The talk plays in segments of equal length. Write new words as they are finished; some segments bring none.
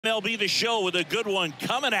MLB The Show with a good one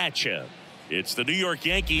coming at you. It's the New York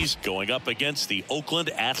Yankees going up against the Oakland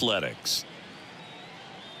Athletics.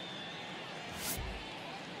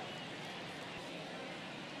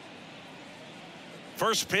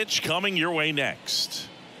 First pitch coming your way next.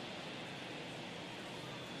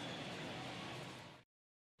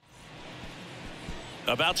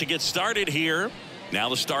 About to get started here. Now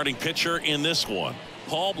the starting pitcher in this one,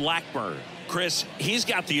 Paul Blackburn. Chris, he's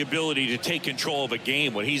got the ability to take control of a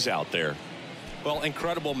game when he's out there. Well,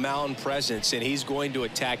 incredible mound presence, and he's going to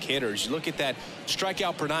attack hitters. Look at that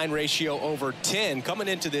strikeout per 9 ratio over 10 coming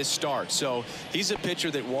into this start. So he's a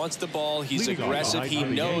pitcher that wants the ball. He's aggressive. He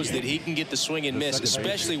knows that he can get the swing and miss,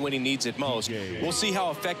 especially when he needs it most. We'll see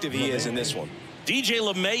how effective he is in this one. DJ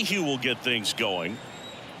LeMahieu will get things going.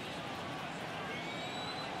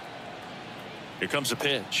 Here comes a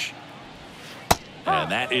pitch.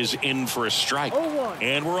 And that is in for a strike.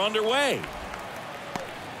 And we're underway.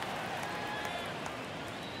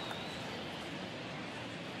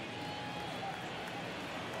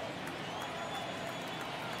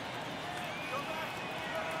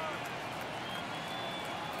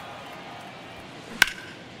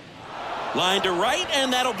 Line to right,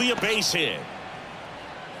 and that'll be a base hit.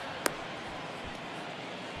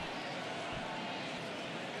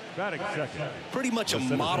 Pretty much a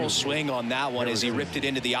model swing on that one as he ripped it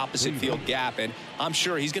into the opposite field gap, and I'm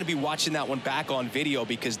sure he's going to be watching that one back on video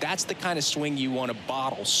because that's the kind of swing you want to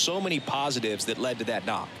bottle. So many positives that led to that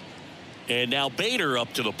knock. And now Bader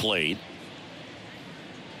up to the plate.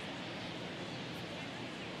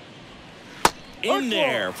 In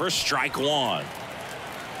there for strike one.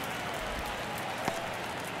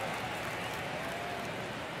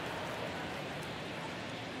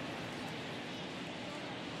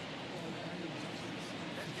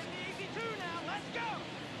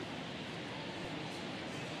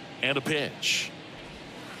 And a pitch.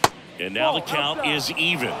 And now the count is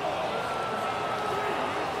even.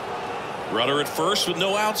 Runner at first with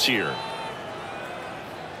no outs here.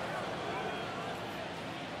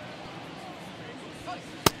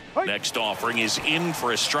 Next offering is in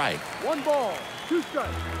for a strike. 1 ball, 2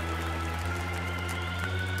 strikes.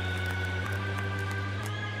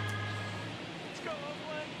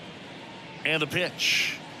 And a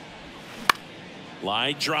pitch.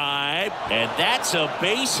 Line drive, and that's a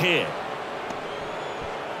base hit.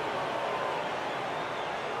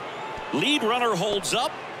 Lead runner holds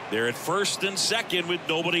up. They're at first and second with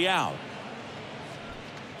nobody out.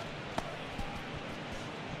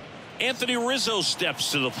 Anthony Rizzo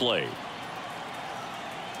steps to the plate.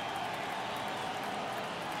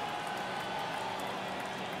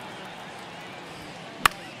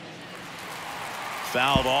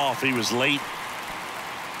 Fouled off. He was late.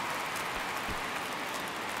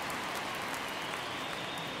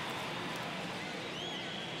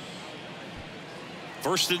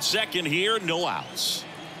 First and second here, no outs.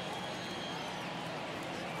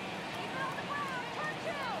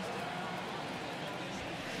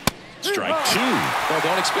 Strike two. Well,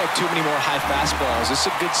 don't expect too many more high fastballs. This is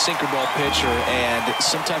a good sinker ball pitcher, and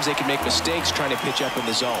sometimes they can make mistakes trying to pitch up in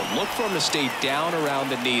the zone. Look for him to stay down around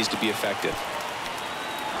the knees to be effective.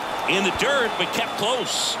 In the dirt, but kept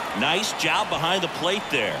close. Nice job behind the plate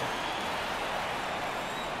there.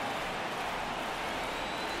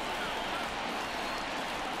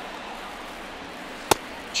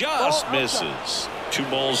 Just misses. 2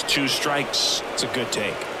 balls, 2 strikes. It's a good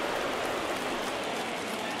take.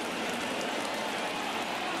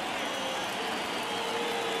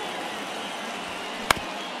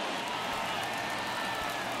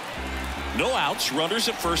 No outs, runners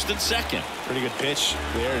at first and second. Pretty good pitch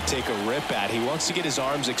there to take a rip at. He wants to get his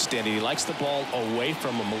arms extended. He likes the ball away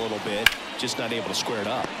from him a little bit, just not able to square it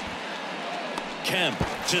up. Kemp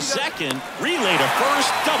to second, relay to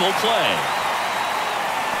first, double play.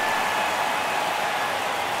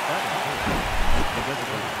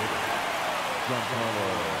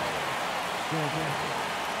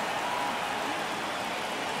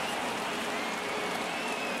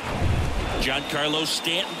 Giancarlo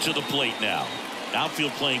Stanton to the plate now.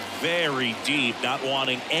 Outfield playing very deep, not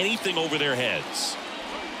wanting anything over their heads.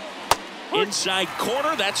 Inside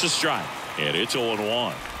corner, that's a strike. And it's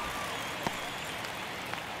 0-1.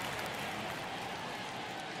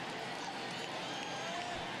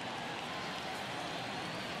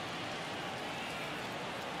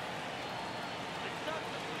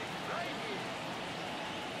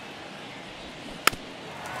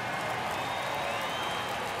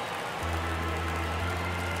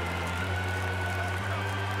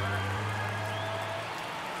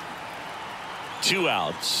 Two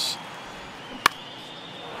outs.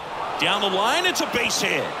 Down the line, it's a base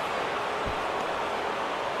hit.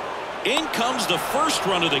 In comes the first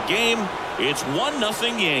run of the game. It's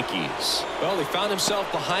 1-0 Yankees. Well, he found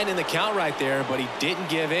himself behind in the count right there, but he didn't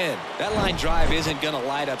give in. That line drive isn't going to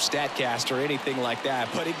light up StatCast or anything like that,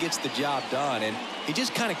 but it gets the job done. And he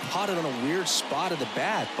just kind of caught it on a weird spot of the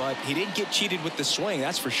bat, but he didn't get cheated with the swing,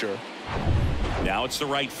 that's for sure. Now it's the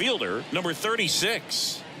right fielder, number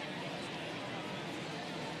 36.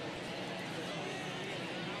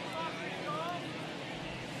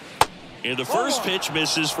 And the first pitch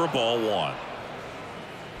misses for ball 1.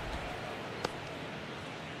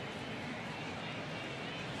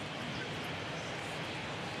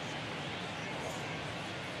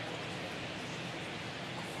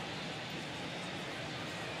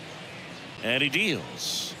 And he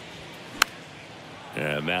deals.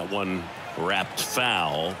 And that one wrapped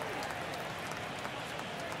foul.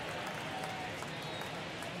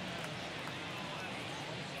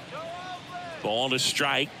 Ball to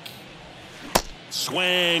strike.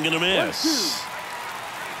 Swing and a miss.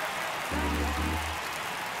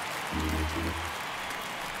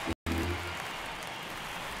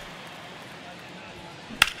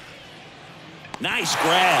 Nice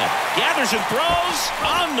grab. Gathers and throws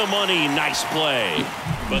on the money. Nice play.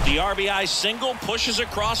 But the RBI single pushes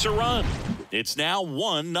across a run. It's now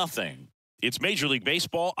 1-0. It's Major League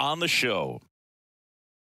Baseball on the show.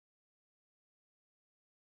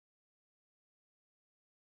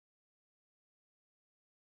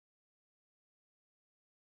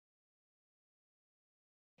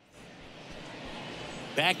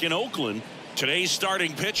 Back in Oakland, today's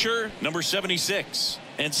starting pitcher, number 76.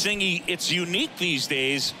 And Singy, it's unique these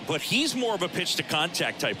days, but he's more of a pitch to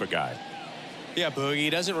contact type of guy. Yeah, Boogie, he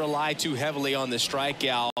doesn't rely too heavily on the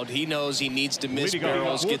strikeout. He knows he needs to miss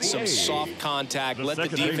barrels, get some soft contact, let the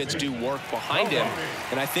defense do work behind him.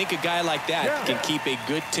 And I think a guy like that can keep a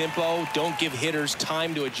good tempo, don't give hitters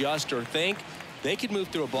time to adjust or think. They could move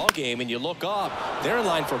through a ball game, and you look up, they're in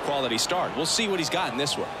line for a quality start. We'll see what he's got in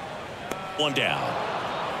this one. One down.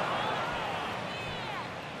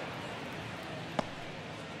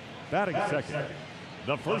 Batting second,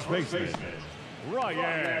 the first baseman,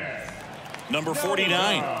 Ryan. Number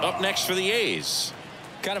 49 up next for the A's.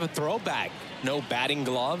 Kind of a throwback. No batting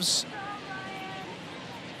gloves.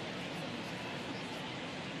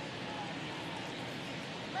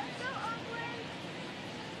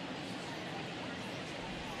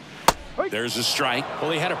 There's a strike.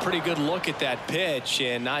 Well, he had a pretty good look at that pitch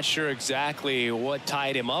and not sure exactly what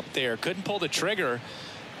tied him up there. Couldn't pull the trigger.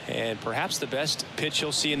 And perhaps the best pitch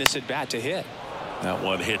he'll see in this at bat to hit. That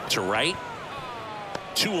one hit to right.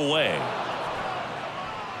 2 away.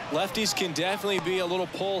 Lefties can definitely be a little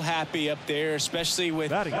pull happy up there, especially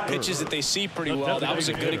with pitches that they see pretty well. That was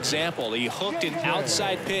a good example. He hooked an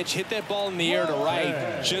outside pitch, hit that ball in the air to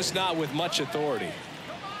right, just not with much authority.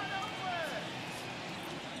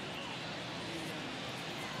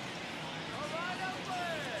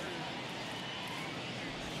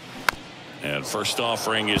 And first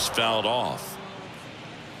offering is fouled off.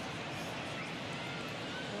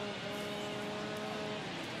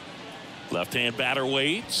 Left-hand batter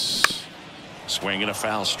waits. Swinging a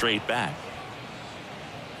foul straight back.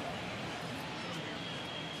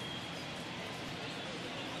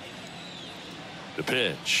 The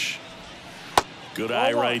pitch. Good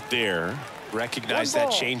eye right there. Recognize that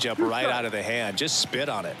changeup right out of the hand. Just spit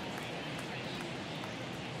on it.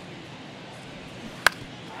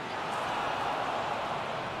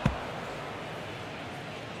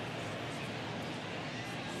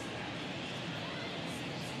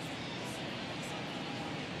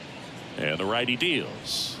 And the righty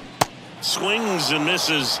deals. Swings and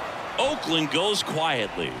misses. Oakland goes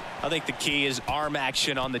quietly. I think the key is arm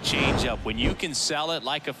action on the changeup. When you can sell it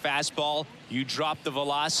like a fastball, you drop the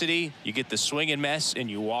velocity, you get the swing and miss,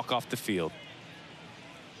 and you walk off the field.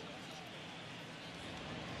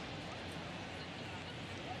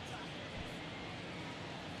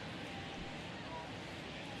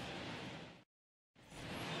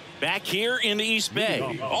 Back here in the East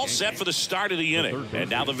Bay, all set for the start of the inning.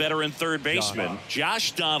 And now the veteran third baseman,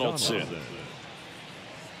 Josh Donaldson.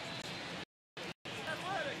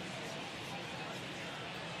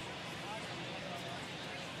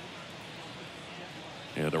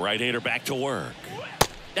 And the right-hander back to work.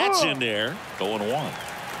 That's in there. 0-1.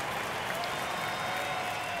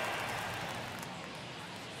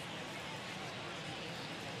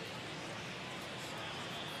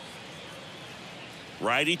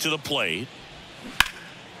 Righty to the plate.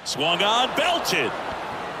 Swung on, belted.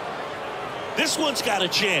 This one's got a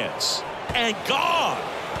chance. And gone.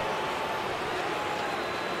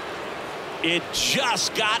 It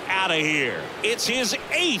just got out of here. It's his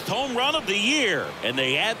 8th home run of the year. And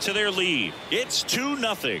they add to their lead. It's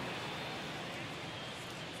 2-0.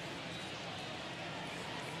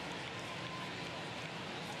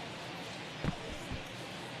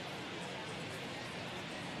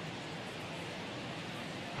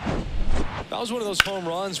 was one of those home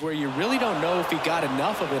runs where you really don't know if he got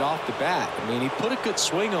enough of it off the bat. I mean, he put a good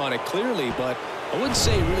swing on it clearly, but I wouldn't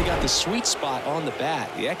say he really got the sweet spot on the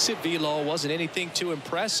bat. The exit velo wasn't anything too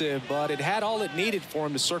impressive, but it had all it needed for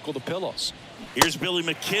him to circle the pillows. Here's Billy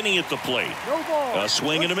McKinney at the plate. No ball. A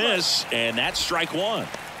swing and a miss, and that's strike one.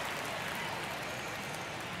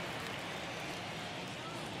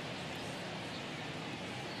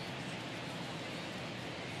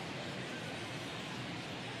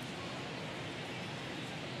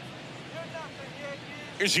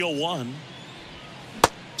 Here's the 0-1.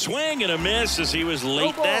 Swing and a miss as he was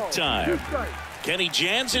late that time. Kenny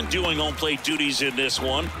Jansen doing home plate duties in this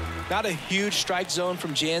one. Not a huge strike zone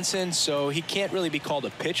from Jansen, so he can't really be called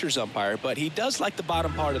a pitcher's umpire, but he does like the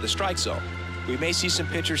bottom part of the strike zone. We may see some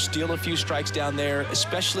pitchers steal a few strikes down there,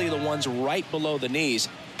 especially the ones right below the knees.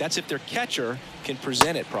 That's if their catcher can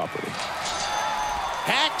present it properly.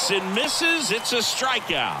 Hacks and misses. It's a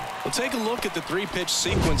strikeout. We'll take a look at the three-pitch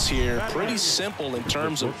sequence here. Pretty simple in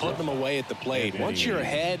terms of putting them away at the plate. Once you're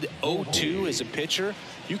ahead 0-2 as a pitcher,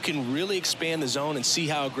 you can really expand the zone and see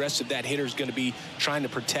how aggressive that hitter is going to be trying to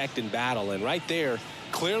protect and battle. And right there,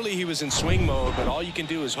 clearly he was in swing mode, but all you can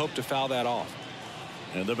do is hope to foul that off.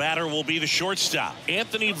 And the batter will be the shortstop,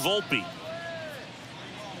 Anthony Volpe.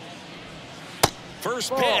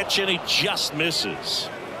 First pitch, and he just misses.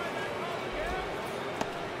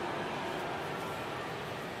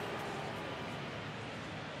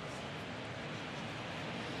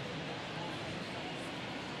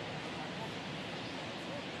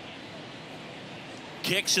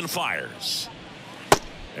 Kicks and fires.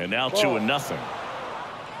 And now 2-0.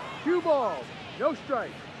 2 balls. No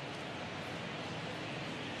strike.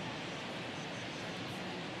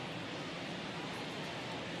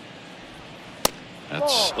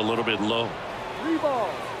 That's a little bit low. 3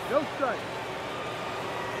 balls. No strike.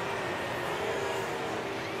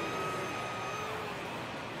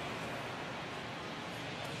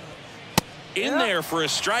 In there for a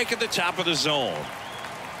strike at the top of the zone.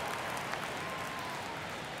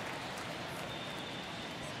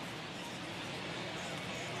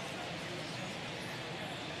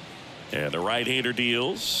 And the right-hander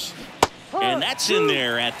deals. And that's in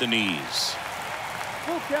there at the knees.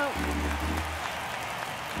 Full count.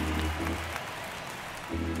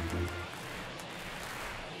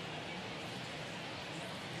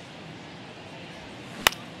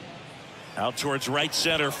 Out towards right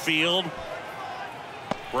center field.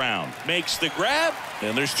 Brown makes the grab,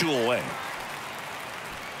 and there's 2 away.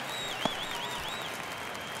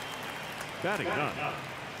 Batting done.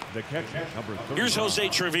 The catcher, number 30. Here's Jose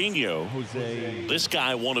Trevino. Jose. This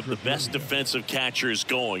guy, one of the best defensive catchers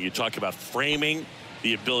going. You talk about framing,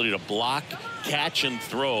 the ability to block, catch, and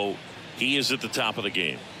throw. He is at the top of the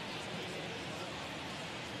game.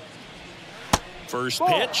 First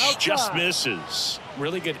pitch just misses.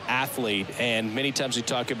 Really good athlete, and many times we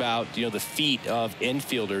talk about, you know, the feet of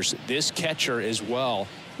infielders. This catcher as well,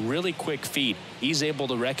 really quick feet. He's able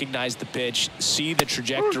to recognize the pitch, see the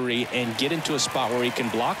trajectory, and get into a spot where he can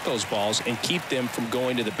block those balls and keep them from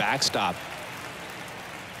going to the backstop.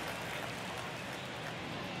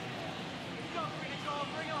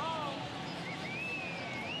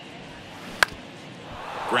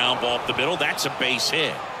 Ground ball up the middle. That's a base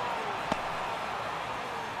hit.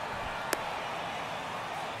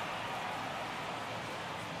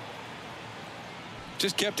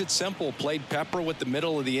 Just kept it simple, played pepper with the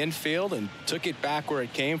middle of the infield and took it back where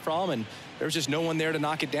it came from, and there was just no one there to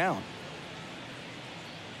knock it down.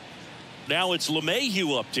 Now it's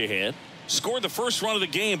LeMahieu up to hit. Scored the first run of the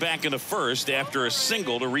game back in the first after a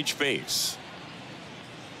single to reach base.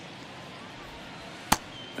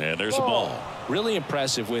 And there's a ball. Really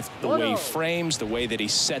impressive with the way he frames, the way that he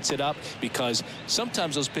sets it up, because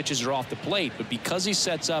sometimes those pitches are off the plate, but because he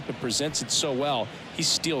sets up and presents it so well, he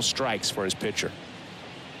steals strikes for his pitcher.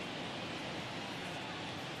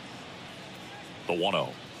 The 1-0.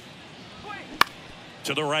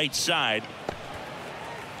 To the right side.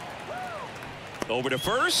 Over to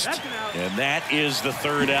first. And that is the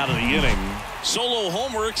third out of the inning. Solo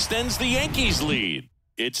homer extends the Yankees lead.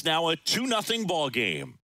 It's now a 2-0 ball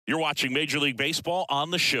game. You're watching Major League Baseball on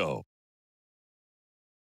the show.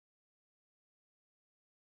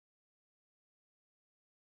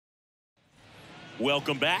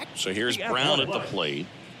 Welcome back. So here's Brown at the plate.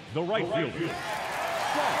 The right fielder.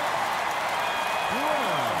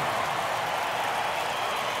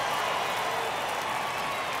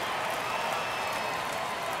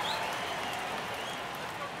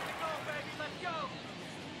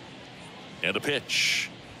 And a pitch.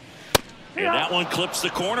 And that one clips the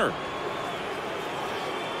corner.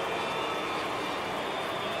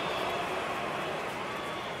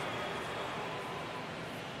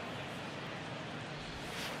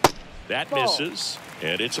 That misses,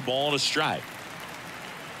 and it's a ball and a strike.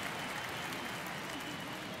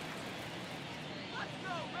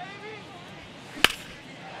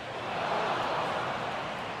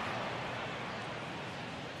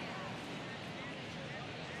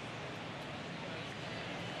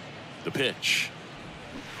 The pitch.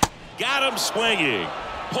 Got him swinging.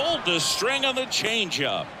 Pulled the string on the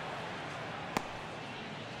changeup.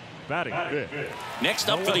 Batting fifth. Next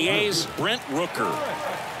up for the A's, Brent Rooker.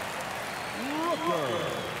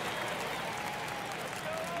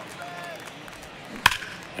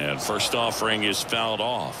 And first offering is fouled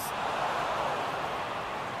off.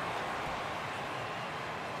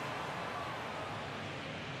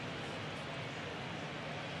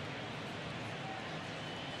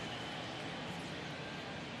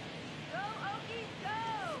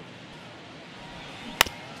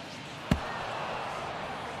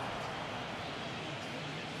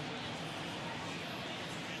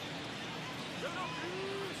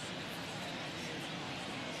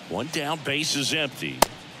 One down, base is empty.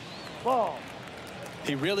 Ball.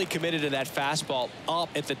 He really committed to that fastball up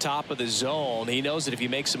at the top of the zone. He knows that if he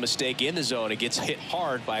makes a mistake in the zone, it gets hit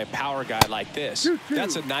hard by a power guy like this.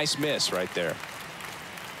 That's a nice miss right there.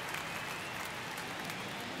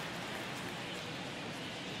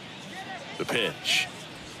 The pitch.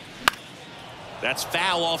 That's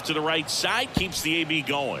foul off to the right side. Keeps the AB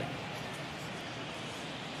going.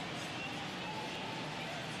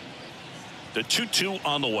 The 2-2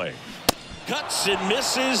 on the way. Cuts and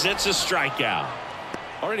misses. It's a strikeout.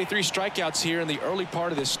 Already 3 strikeouts here in the early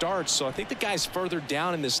part of this start, so I think the guys further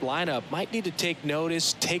down in this lineup might need to take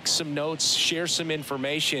notice, take some notes, share some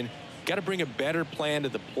information. Got to bring a better plan to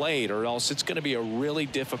the plate, or else it's going to be a really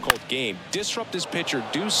difficult game. Disrupt this pitcher,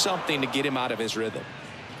 do something to get him out of his rhythm.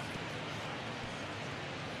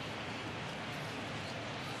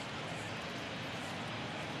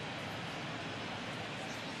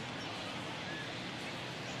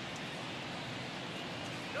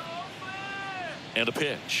 And a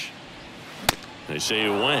pitch. They say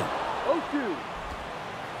you win. 0-2.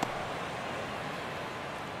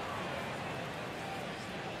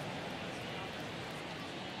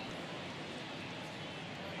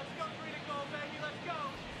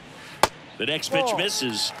 The next pitch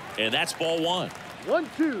misses, and that's ball 1.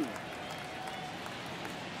 1-2.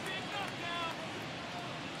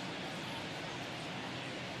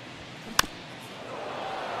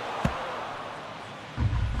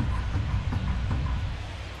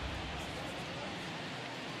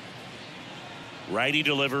 Righty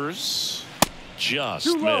delivers.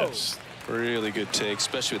 Just missed. Really good take,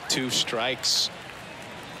 especially with 2 strikes.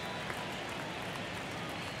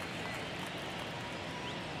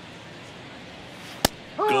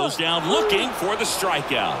 Goes down looking for the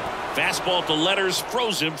strikeout. Fastball to letters,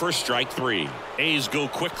 froze him for strike 3. A's go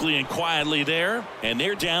quickly and quietly there, and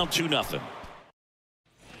they're down 2-0.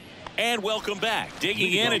 And welcome back.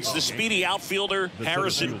 Digging in, it's the speedy outfielder,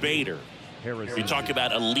 Harrison Bader. You talk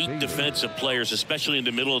about elite defensive players, especially in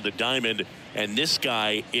the middle of the diamond, and this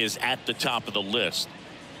guy is at the top of the list.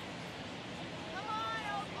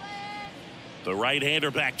 The right-hander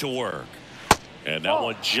back to work. And that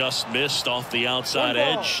one just missed off the outside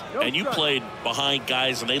edge. And you played behind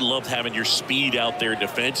guys, and they loved having your speed out there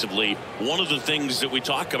defensively. One of the things that we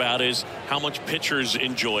talk about is how much pitchers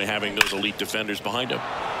enjoy having those elite defenders behind them.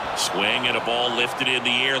 Swing and a ball lifted in the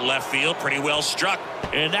air, left field, pretty well struck.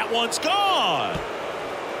 And that one's gone.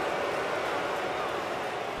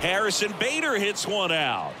 Harrison Bader hits one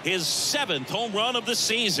out. His 7th home run of the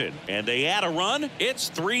season. And they add a run. It's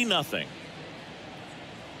 3-0.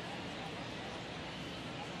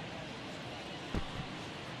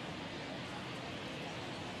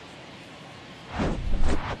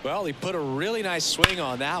 Well, he put a really nice swing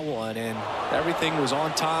on that one, and everything was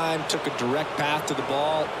on time, took a direct path to the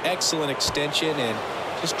ball, excellent extension, and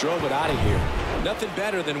just drove it out of here. Nothing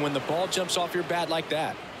better than when the ball jumps off your bat like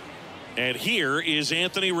that. And here is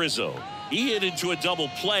Anthony Rizzo. He hit into a double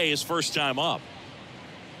play his first time up.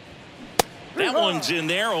 That one's in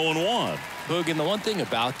there, 0-1. Boog, and the one thing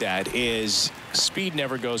about that is speed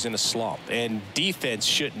never goes in a slump, and defense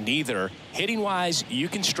shouldn't either. Hitting-wise, you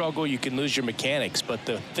can struggle, you can lose your mechanics, but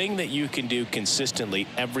the thing that you can do consistently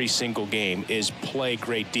every single game is play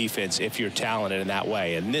great defense if you're talented in that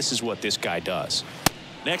way, and this is what this guy does.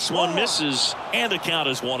 Next one misses, and the count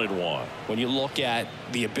is 1-1. When you look at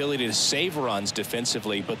the ability to save runs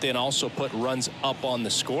defensively, but then also put runs up on the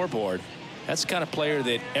scoreboard, that's the kind of player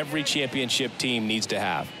that every championship team needs to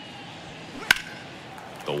have.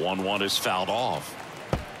 The 1-1 is fouled off.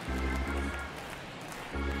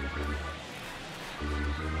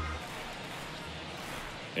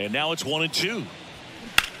 And now it's 1-2.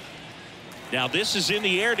 Now this is in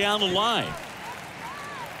the air down the line.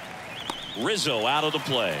 Rizzo out of the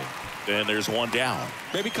play. And there's one down.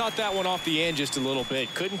 Maybe caught that one off the end just a little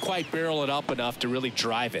bit. Couldn't quite barrel it up enough to really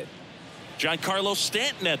drive it. Giancarlo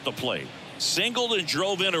Stanton at the plate. Singled and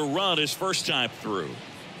drove in a run his first time through.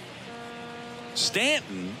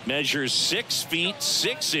 Stanton measures 6 feet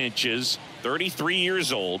 6 inches, 33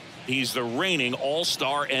 years old. He's the reigning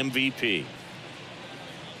All-Star MVP.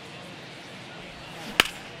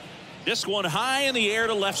 This one high in the air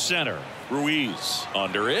to left center. Ruiz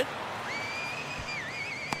under it.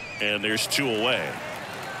 And there's 2 away.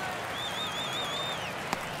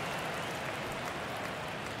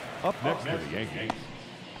 Up next for the Yankees.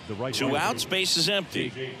 The right 2 outs, base is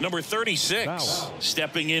empty. Number 36 Foul.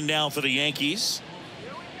 stepping in now for the Yankees.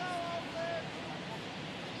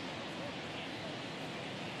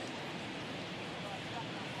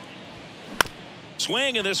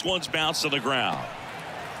 Swing, and this one's bounced on the ground.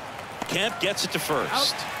 Kemp gets it to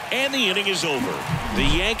first. And the inning is over. The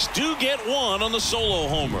Yanks do get one on the solo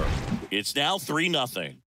homer. It's now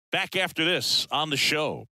 3-0. Back after this on the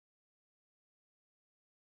show.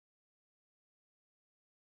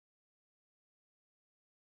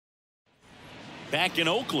 Back in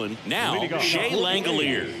Oakland now, Shea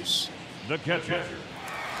Langoliers. The catcher,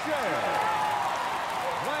 Shea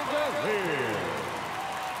Langoliers.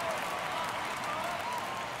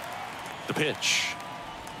 The pitch.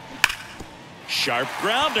 Sharp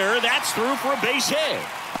grounder. That's through for a base hit.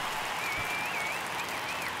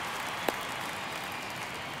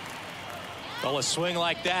 Well, a swing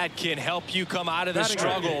like that can help you come out of the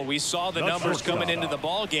struggle. We saw the numbers coming into the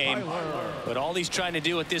ball game, but all he's trying to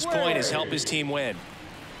do at this point is help his team win.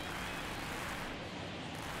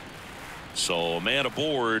 So a man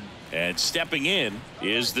aboard, and stepping in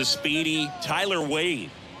is the speedy Tyler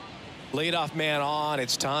Wade. Leadoff man on.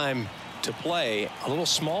 It's time to play a little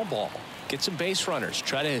small ball. Get some base runners.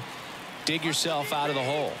 Try to dig yourself out of the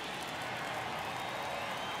hole.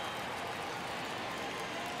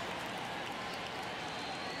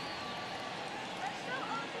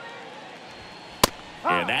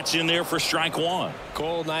 And that's in there for strike 1.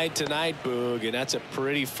 Cold night tonight, Boog, and that's a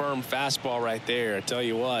pretty firm fastball right there. I tell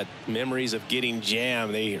you what, memories of getting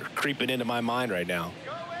jammed, they are creeping into my mind right now.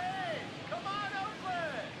 Come on,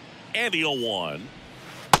 Oakland. And the 0-1.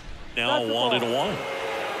 Now 1-1.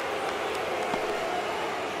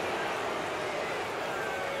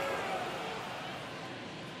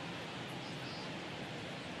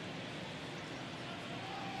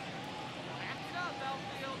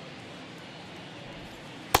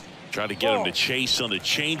 Try to get him to chase on the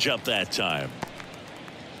changeup that time.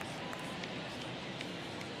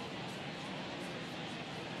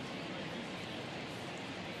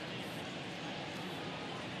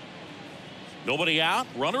 Nobody out.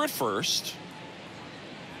 Runner at first.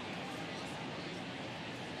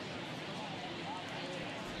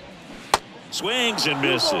 Swings and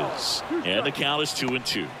misses. And the count is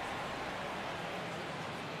 2-2.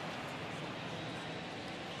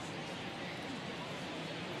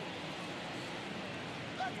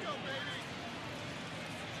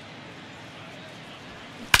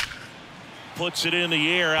 Puts it in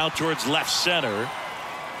the air out towards left center.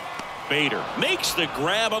 Bader makes the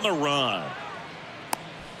grab on the run.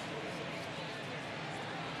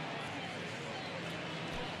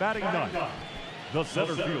 Batting ninth, the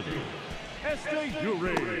center fielder,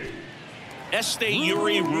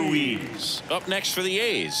 Esteury Ruiz up next for the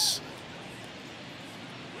A's.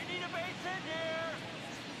 We need a base hit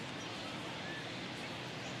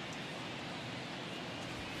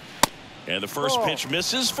here. And the first pitch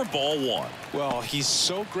misses for ball 1. Well, he's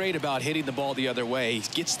so great about hitting the ball the other way.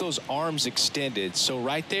 He gets those arms extended. So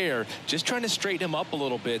right there, just trying to straighten him up a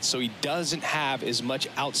little bit so he doesn't have as much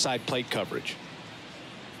outside plate coverage.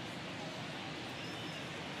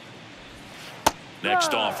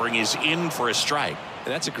 Next offering is in for a strike.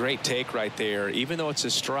 And that's a great take right there. Even though it's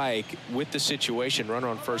a strike, with the situation, runner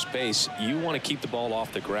on first base, you want to keep the ball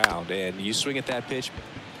off the ground. And you swing at that pitch.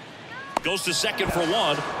 Goes to second for 1.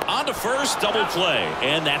 On to first, double play.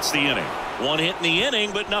 And that's the inning. 1 hit in the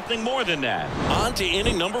inning, but nothing more than that. On to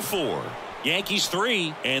inning number 4. Yankees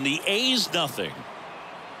 3 and the A's nothing.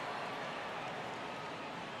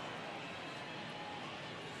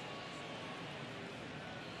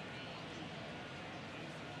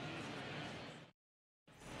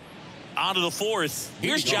 On to the 4th.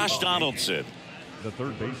 Here's Josh Donaldson. The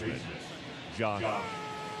third baseman, Josh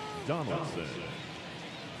Donaldson.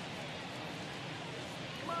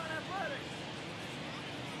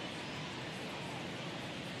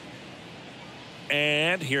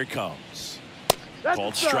 And here it comes.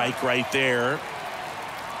 Called strike right there.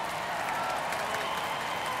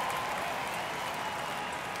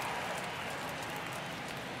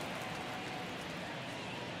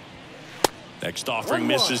 Next offering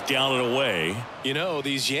misses down and away. You know,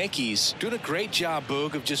 these Yankees doing a great job,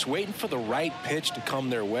 Boog, of just waiting for the right pitch to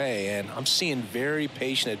come their way, and I'm seeing very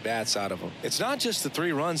patient at-bats out of them. It's not just the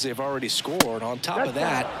 3 runs they've already scored. On top of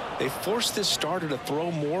that, they forced this starter to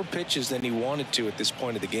throw more pitches than he wanted to at this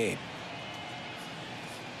point of the game.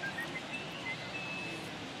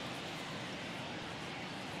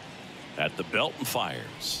 At the belt and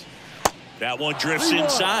fires. That one drifts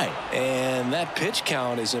inside. And that pitch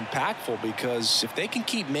count is impactful because if they can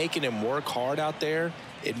keep making him work hard out there,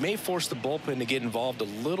 it may force the bullpen to get involved a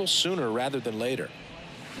little sooner rather than later.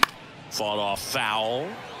 Fought off foul.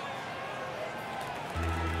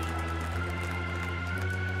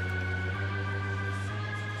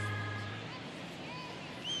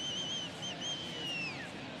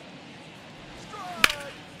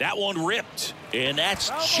 That one ripped, and that's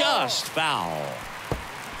just foul.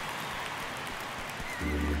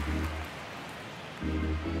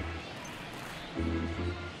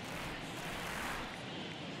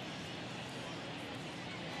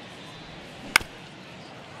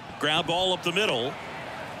 Ground ball up the middle.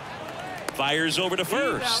 Fires over to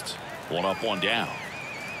first. 1 up, 1 down.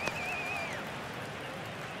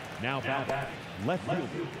 Now back, left field,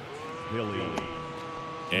 Billy.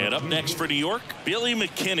 And up next for New York, Billy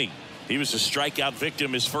McKinney. He was a strikeout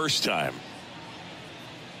victim his first time.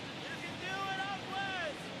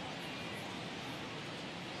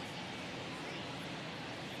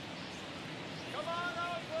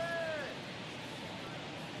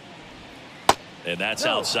 And that's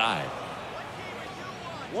outside.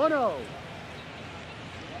 1-0.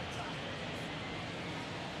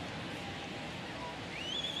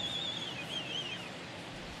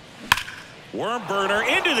 Worm burner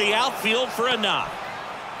into the outfield for a knock.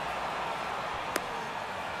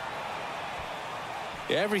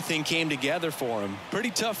 Everything came together for him. Pretty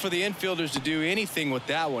tough for the infielders to do anything with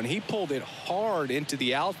that one. He pulled it hard into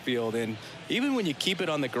the outfield, and even when you keep it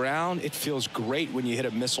on the ground, it feels great when you hit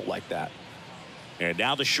a missile like that. And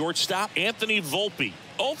now the shortstop, Anthony Volpe,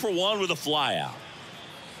 0 for 1 with a flyout.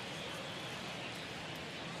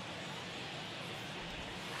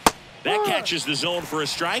 That catches the zone for a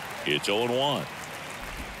strike. It's 0-1.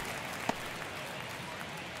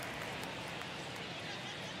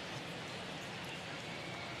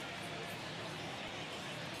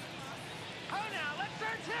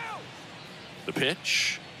 The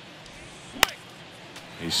pitch.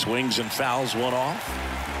 He swings and fouls one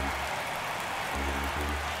off.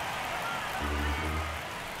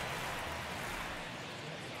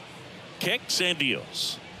 Kicks and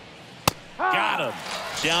deals. Got him.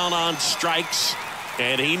 Down on strikes,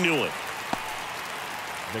 and he knew it.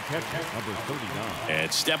 The catcher, number 39.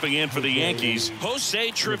 And stepping in for the Yankees,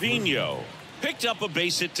 Jose Trevino. Picked up a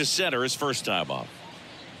base hit to center his first time up.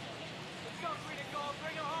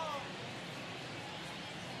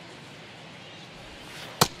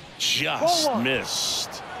 Just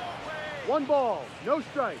missed. 1 ball, no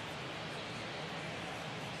strike.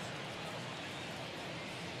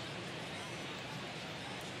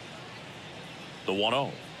 The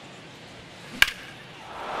 1-0.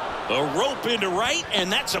 The rope into right,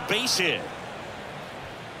 and that's a base hit.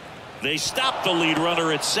 They stop the lead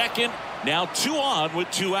runner at second. Now 2 on with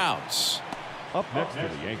 2 outs. Up next for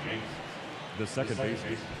the Yankees, the second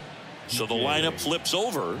baseman. So the lineup flips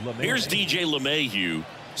over. Here's DJ LeMahieu.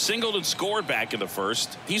 Singled and scored back in the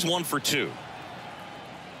first. He's 1 for 2.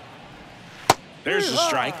 There's the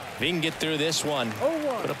strike. If he can get through this one,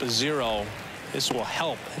 put up a 0. This will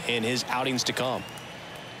help in his outings to come.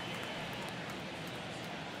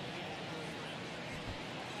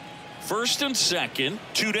 First and second,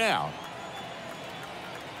 2 down.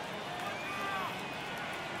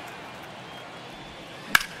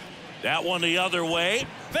 That one the other way.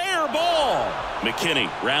 Fair ball. McKinney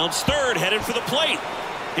rounds third, headed for the plate.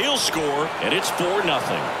 He'll score, and it's 4-0.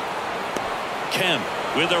 Kemp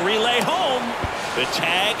with a relay home. The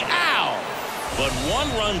tag out. But 1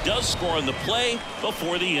 run does score on the play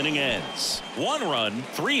before the inning ends. 1 run,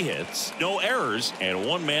 3 hits, no errors, and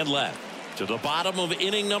 1 man left. To the bottom of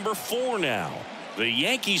inning number 4 now. The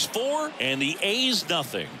Yankees 4 and the A's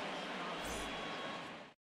nothing.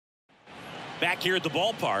 Back here at the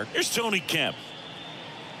ballpark, here's Tony Kemp.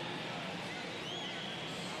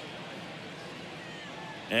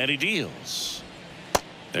 And he deals.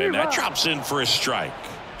 And that drops in for a strike.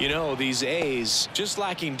 You know, these A's just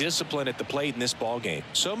lacking discipline at the plate in this ballgame.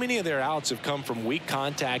 So many of their outs have come from weak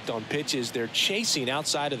contact on pitches they're chasing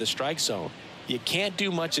outside of the strike zone. You can't do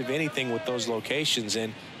much of anything with those locations,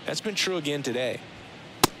 and that's been true again today.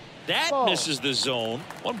 That misses the zone.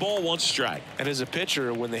 1 ball, 1 strike. And as a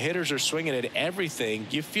pitcher, when the hitters are swinging at everything,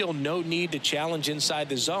 you feel no need to challenge inside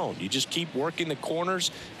the zone. You just keep working the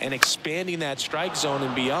corners and expanding that strike zone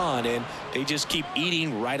and beyond, and they just keep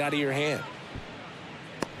eating right out of your hand.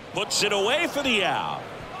 Puts it away for the out.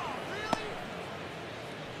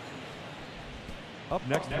 Up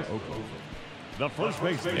next is Oakland. The first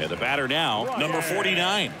baseman. Yeah, the batter now, number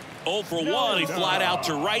 49. 0 for 1. He flied out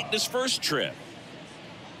to right in his first trip.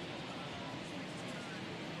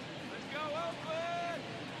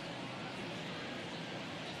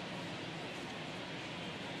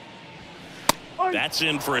 That's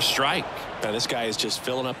in for a strike. Now this guy is just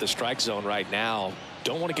filling up the strike zone right now.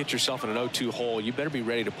 Don't want to get yourself in an 0-2 hole. You better be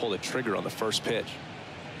ready to pull the trigger on the first pitch.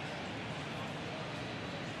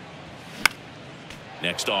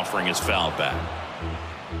 Next offering is fouled back.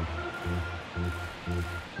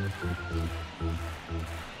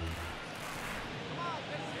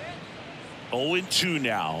 Oh, 0-2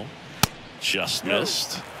 now. Just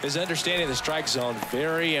missed. His understanding of the strike zone,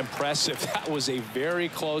 very impressive. That was a very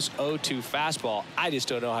close 0-2 fastball. I just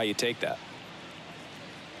don't know how you take that.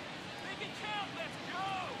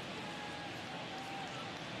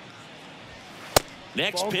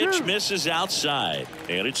 Next pitch misses outside,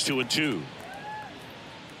 and it's 2-2.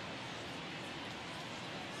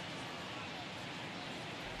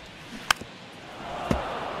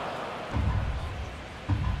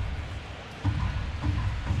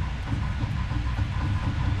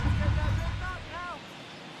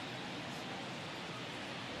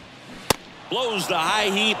 Blows the high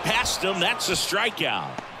heat past him. That's a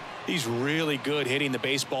strikeout. He's really good hitting the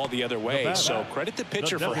baseball the other way, so credit the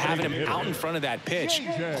pitcher for having him out in front of that pitch.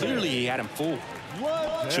 Clearly, he had him fooled.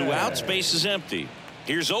 2 outs, base is empty.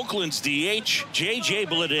 Here's Oakland's DH, J.J.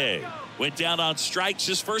 Bleday. Went down on strikes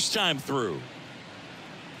his first time through.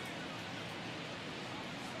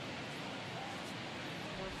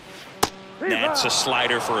 That's a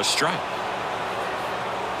slider for a strike.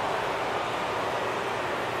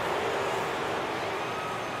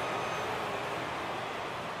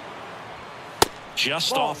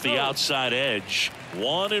 Just off the outside edge.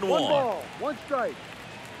 1-1. 1 ball, 1 strike.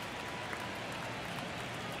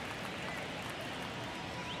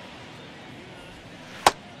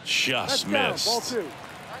 Just That's missed. Ball 2.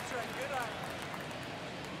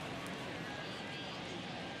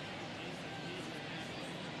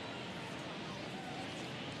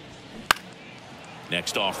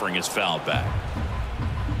 Next offering is fouled back.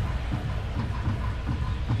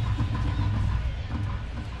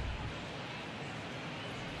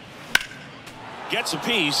 Gets a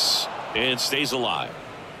piece and stays alive.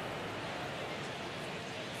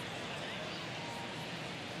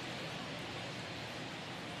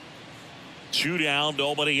 Two down,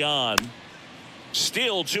 nobody on.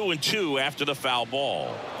 Still 2-2 after the foul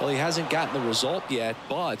ball. Well, he hasn't gotten the result yet,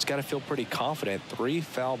 but it's got to feel pretty confident. 3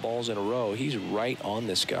 foul balls in a row. He's right on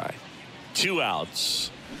this guy. 2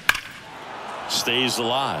 outs. Stays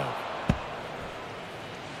alive.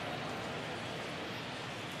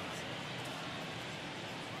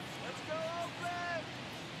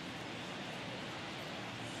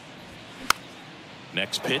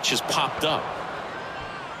 Next pitch is popped up.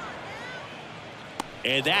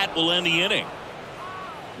 And that will end the inning.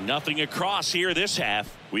 Nothing across here this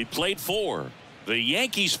half. We played 4. The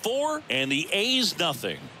Yankees 4 and the A's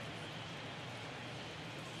nothing.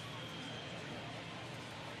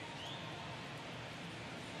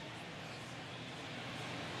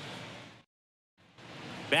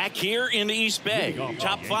 Back here in the East Bay.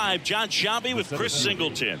 Top 5, John Sciambi with Chris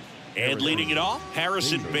Singleton. And leading it off,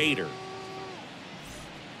 Harrison Bader.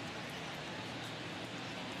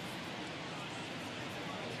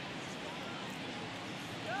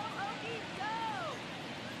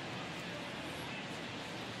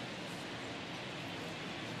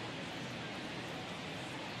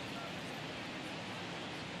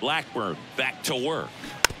 Blackburn back to work.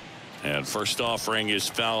 And first offering is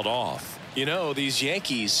fouled off. You know, these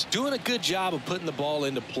Yankees doing a good job of putting the ball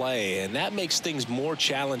into play, and that makes things more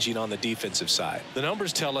challenging on the defensive side. The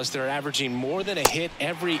numbers tell us they're averaging more than a hit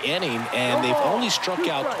every inning, and they've only struck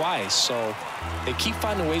out twice, so they keep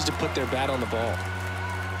finding ways to put their bat on the ball.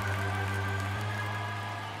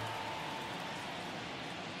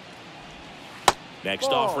 Next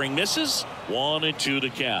offering misses. 1-2 the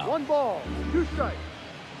count. 1 ball, 2 strikes.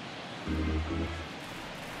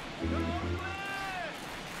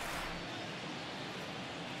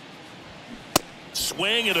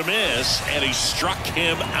 Swing and a miss, and he struck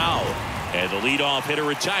him out. And the leadoff hitter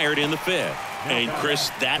retired in the 5th. And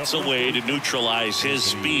Chris, that's a way to neutralize his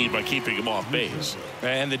speed by keeping him off base.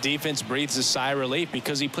 And the defense breathes a sigh of relief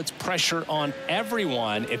because he puts pressure on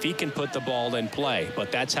everyone if he can put the ball in play.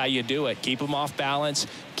 But that's how you do it. Keep him off balance,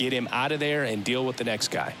 get him out of there, and deal with the next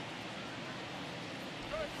guy.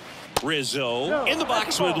 Rizzo in the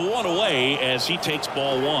box with one away as he takes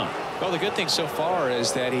ball one. Well, the good thing so far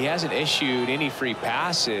is that he hasn't issued any free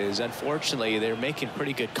passes. Unfortunately, they're making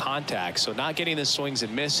pretty good contact, so not getting the swings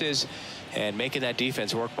and misses and making that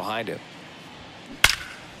defense work behind him.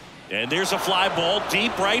 And there's a fly ball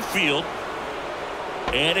deep right field,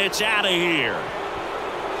 and it's out of here.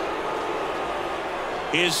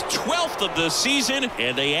 His 12th of the season,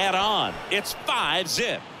 and they add on. It's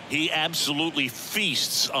 5-zip. He absolutely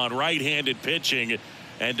feasts on right-handed pitching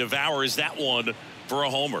and devours that one for a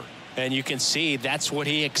homer. And you can see that's what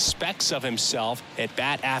he expects of himself at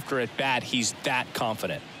bat after at bat. He's that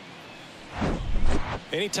confident.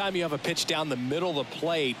 Anytime you have a pitch down the middle of the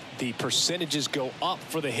plate, the percentages go up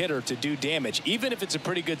for the hitter to do damage, even if it's a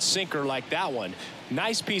pretty good sinker like that one.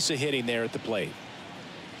 Nice piece of hitting there at the plate.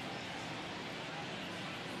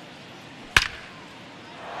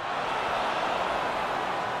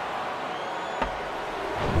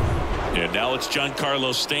 And now it's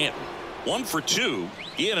Giancarlo Stanton. 1 for 2.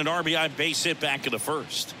 He had an RBI base hit back in the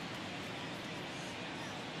first.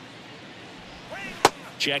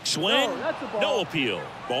 Check swing. No appeal.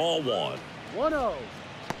 Ball one. 1-0.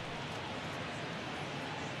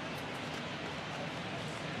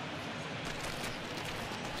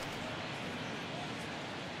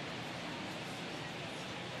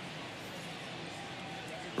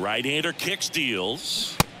 Right-hander kicks,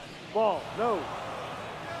 deals. Ball, no.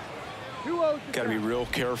 2-0. Got to be real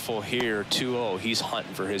careful here. 2-0. He's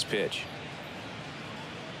hunting for his pitch.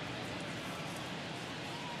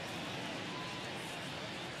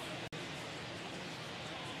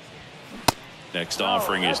 Next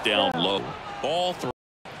offering is down low. Ball 3.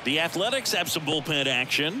 The Athletics have some bullpen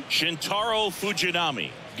action. Shintaro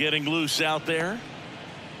Fujinami getting loose out there.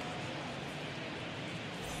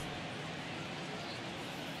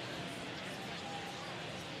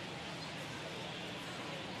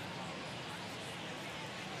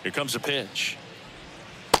 Here comes a pitch.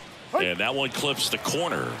 And that one clips the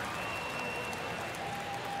corner.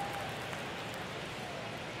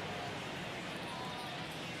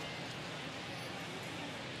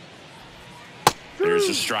 There's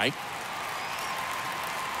a strike.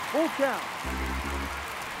 Full count.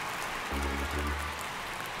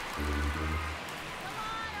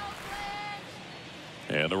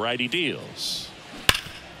 And the righty deals.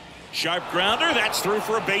 Sharp grounder. That's through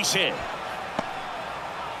for a base hit.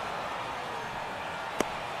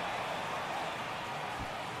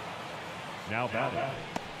 Now batting.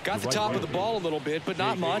 Got the top of the ball a little bit, but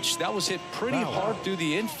not much. That was hit pretty hard through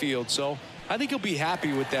the infield, so I think he'll be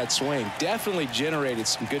happy with that swing. Definitely generated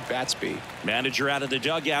some good bat speed. Manager out of the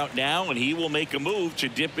dugout now, and he will make a move to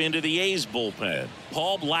dip into the A's bullpen.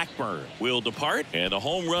 Paul Blackburn will depart, and a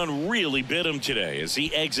home run really bit him today as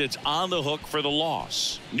he exits on the hook for the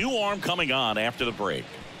loss. New arm coming on after the break.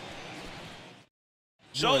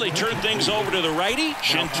 So they turn things over to the righty,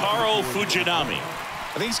 Shintaro Fujinami.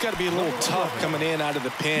 I think it's got to be a little tough coming in out of the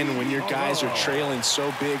pen when your guys are trailing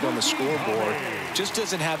so big on the scoreboard. Just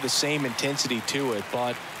doesn't have the same intensity to it,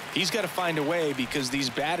 but he's got to find a way because these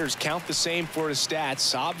batters count the same for his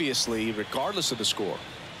stats, obviously, regardless of the score.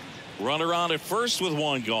 Runner on at first with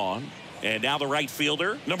one gone. And now the right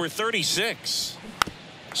fielder, number 36.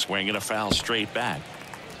 Swinging a foul straight back.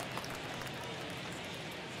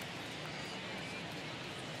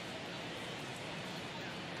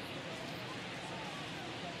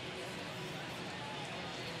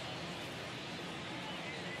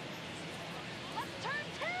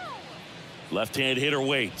 Left-hand hitter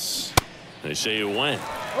waits. They say it went.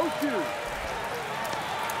 0-2.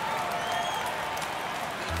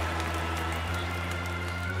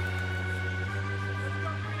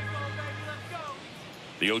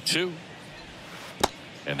 The 0-2.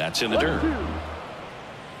 And that's in the dirt. 1-2.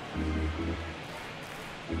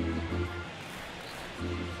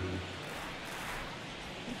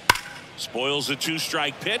 Spoils the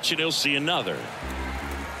 2-strike pitch, and he'll see another.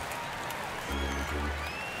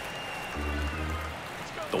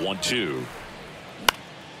 The 1-2.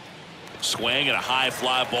 Swing and a high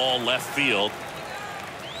fly ball left field.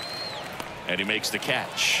 And he makes the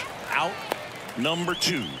catch. Out number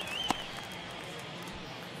 2.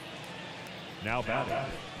 Now batting,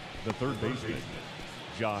 the third baseman,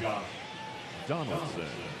 Josh Donaldson.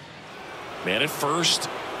 Man at first.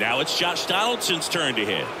 Now it's Josh Donaldson's turn to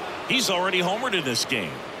hit. He's already homered in this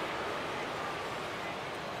game.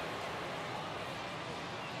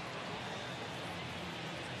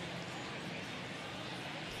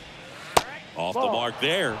 Off the mark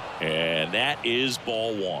there. And that is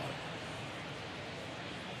ball one.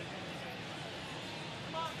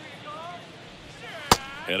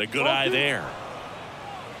 And a good eye there.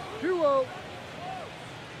 2-0.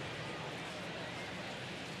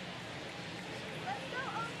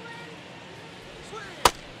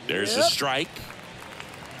 There's a strike.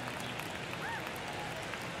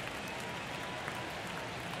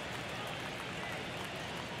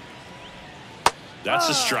 That's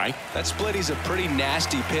a strike. That split is a pretty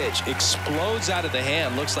nasty pitch. Explodes out of the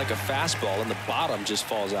hand. Looks like a fastball, and the bottom just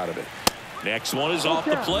falls out of it. Next one is off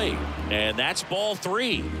the plate, and that's ball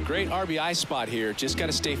three. Great RBI spot here. Just got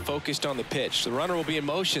to stay focused on the pitch. The runner will be in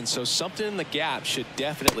motion, so something in the gap should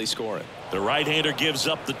definitely score it. The right-hander gives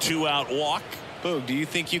up the 2-out walk. Boog, do you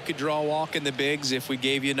think you could draw a walk in the bigs if we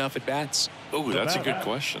gave you enough at-bats? Oh, that's a good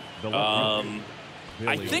question.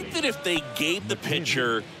 I think that if they gave the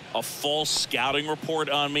pitcher a false scouting report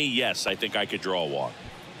on me, yes, I think I could draw a walk.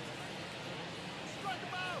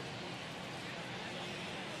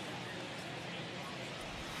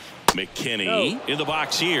 McKinney in the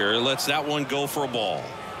box here lets that one go for a ball.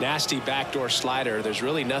 Nasty backdoor slider. There's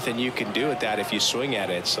really nothing you can do with that if you swing at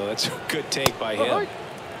it, so that's a good take by him.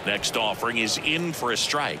 Next offering is in for a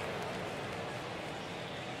strike.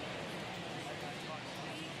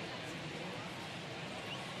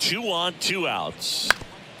 Two on, 2 outs.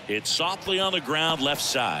 It's softly on the ground left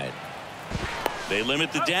side. They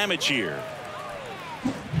limit the damage here.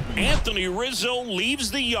 Anthony Rizzo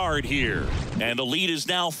leaves the yard here, and the lead is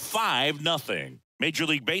now 5-0. Major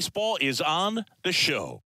League Baseball is on the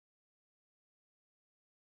show.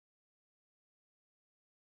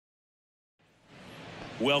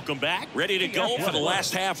 Welcome back. Ready to go for the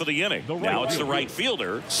last half of the inning. Now it's the right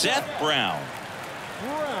fielder, Seth Brown.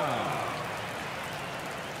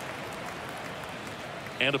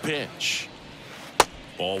 And a pitch.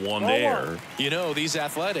 Ball one there. You know, these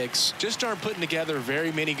Athletics just aren't putting together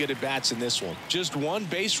very many good at-bats in this one. Just one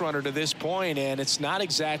base runner to this point, and it's not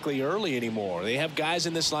exactly early anymore. They have guys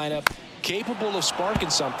in this lineup capable of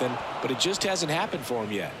sparking something, but it just hasn't happened for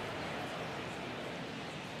them yet.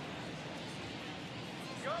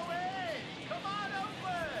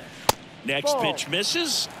 Next pitch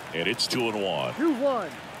misses, and it's 2-1. 2-1.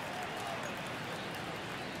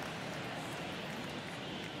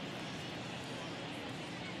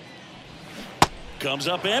 Comes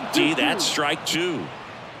up empty. That's strike two.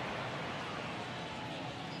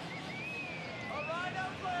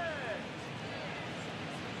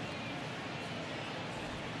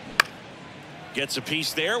 Gets a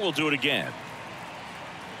piece there. We'll do it again.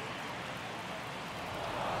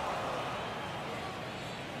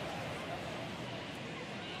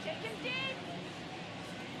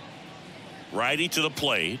 Righty to the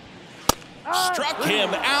plate. Struck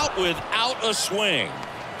him out without a swing.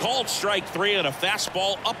 Called strike three and a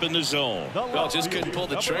fastball up in the zone. Well, just couldn't pull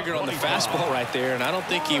the trigger on the fastball right there, and I don't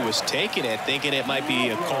think he was taking it, thinking it might be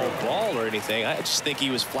a called ball or anything. I just think he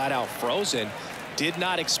was flat out frozen. Did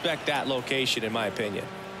not expect that location, in my opinion.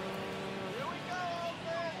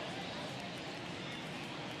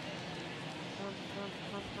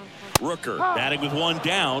 Rooker batting with one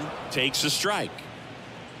down, takes a strike.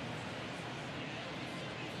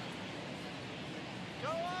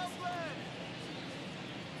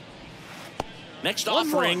 Next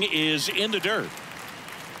offering is in the dirt.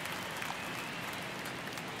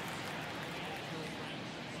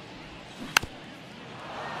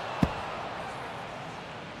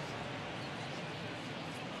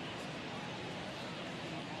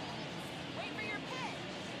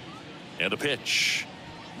 And a pitch.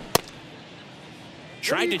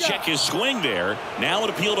 Tried to check his swing there. Now an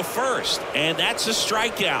appeal to first. And that's a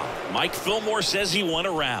strikeout. Mike Fillmore says he went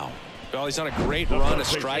around. Well, he's on a great run of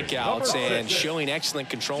strikeouts and showing excellent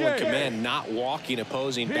control and command, not walking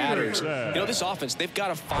opposing batters. You know, this offense, they've got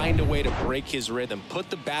to find a way to break his rhythm, put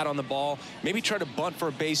the bat on the ball, maybe try to bunt for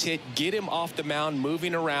a base hit, get him off the mound,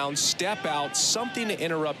 moving around, step out, something to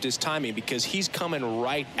interrupt his timing because he's coming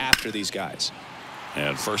right after these guys.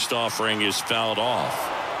 And first offering is fouled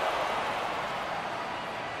off.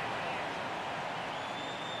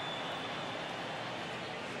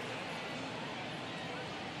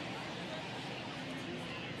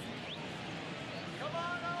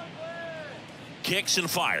 Kicks and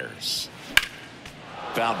fires.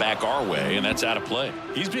 Foul back our way, and that's out of play.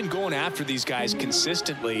 He's been going after these guys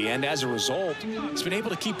consistently, and as a result, he's been able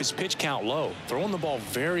to keep his pitch count low, throwing the ball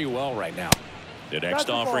very well right now. The next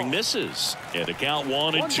offering misses, and a count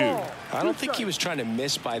 1-2. I don't think he was trying to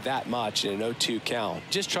miss by that much in an 0-2 count.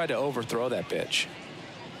 Just tried to overthrow that pitch.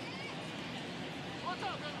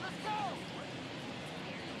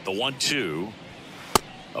 The 1-2.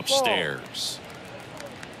 Upstairs.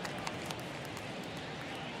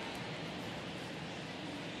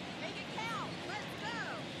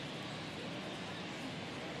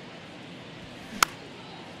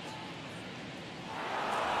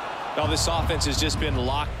 Well, this offense has just been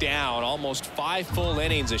locked down. Almost 5 full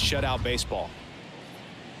innings of shutout baseball.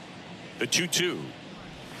 The 2-2.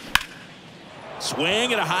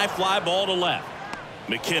 Swing and a high fly ball to left.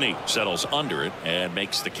 McKinney settles under it and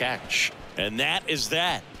makes the catch. And that is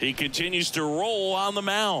that. He continues to roll on the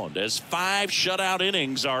mound as 5 shutout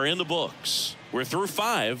innings are in the books. We're through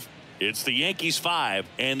 5. It's the Yankees 5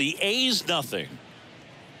 and the A's nothing.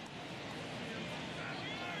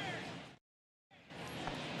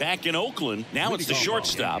 Back in Oakland, now it's the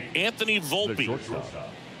shortstop, Anthony Volpe.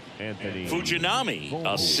 Fujinami,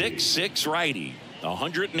 a 6'6" righty,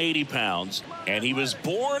 180 pounds, and he was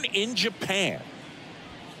born in Japan.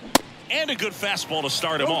 And a good fastball to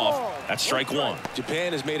start him off. That's strike 1.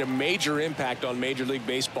 Japan has made a major impact on Major League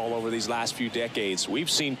Baseball over these last few decades. We've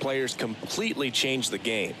seen players completely change the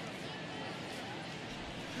game.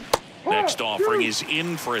 Next offering is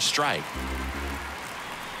in for a strike.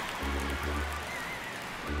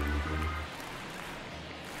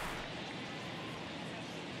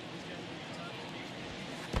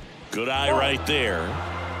 Good eye right there.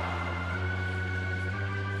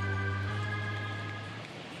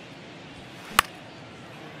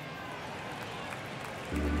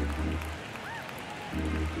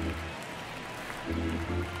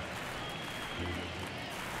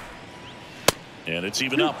 And it's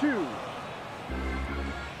even up.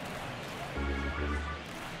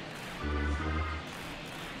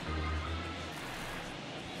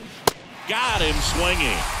 Got him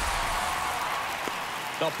swinging.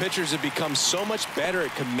 Well, pitchers have become so much better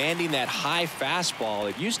at commanding that high fastball.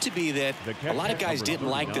 It used to be that a lot of guys didn't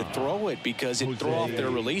like to throw it because it'd throw off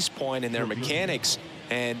their release point and their mechanics,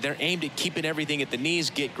 and they're aimed at keeping everything at the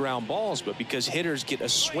knees, get ground balls. But because hitters get a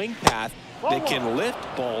swing path that can lift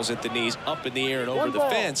balls at the knees up in the air and over the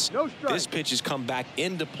fence, this pitch has come back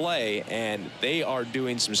into play, and they are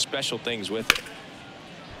doing some special things with it.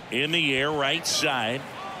 In the air, right side.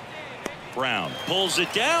 Brown pulls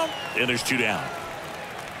it down, and there's 2 down.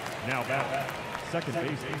 Now back, second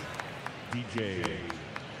base, DJ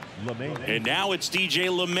LeMahieu. And now it's DJ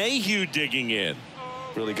LeMahieu digging in.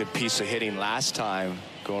 Really good piece of hitting last time,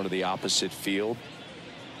 going to the opposite field.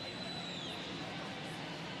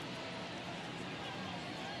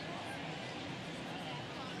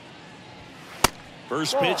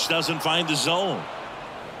 First pitch doesn't find the zone.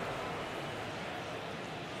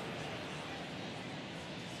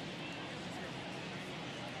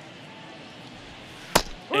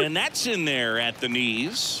 And that's in there at the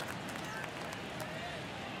knees.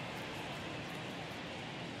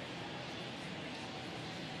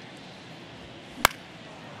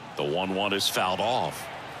 The 1-1 is fouled off.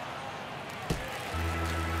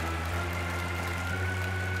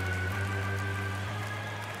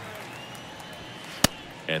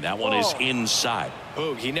 And that one is inside.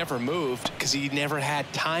 Oh, he never moved because he never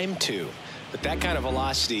had time to. With that kind of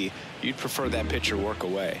velocity, you'd prefer that pitcher work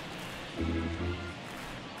away.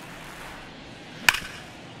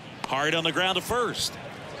 Hard on the ground to first.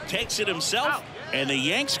 Takes it himself, and the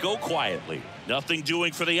Yanks go quietly. Nothing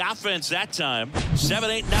doing for the offense that time. 7,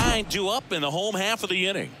 8, 9 due up in the home half of the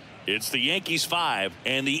inning. It's the Yankees 5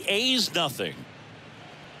 and the A's nothing.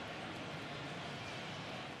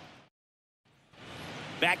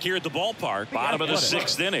 Back here at the ballpark, bottom of the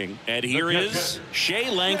 6th inning, and here is Shea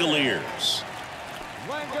Langoliers.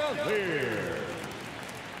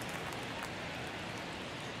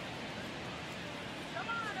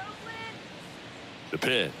 The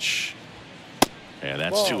pitch. And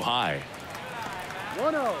that's too high.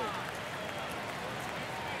 1-0.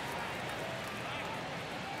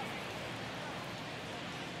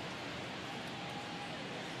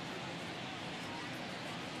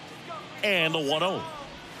 And the 1-0.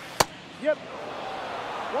 Yep.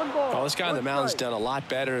 1 ball. Well, this guy on the mound's done a lot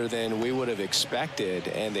better than we would have expected,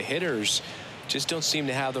 and the hitters just don't seem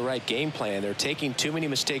to have the right game plan. They're taking too many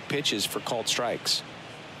mistake pitches for called strikes.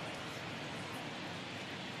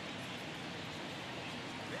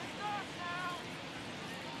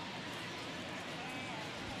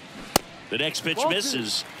 The next pitch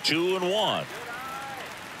misses. 2-1.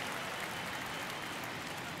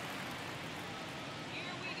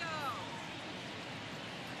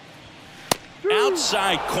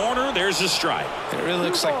 Outside corner, there's a strike. It really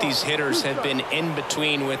looks like these hitters have been in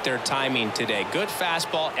between with their timing today. Good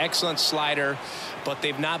fastball, excellent slider, but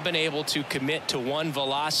they've not been able to commit to one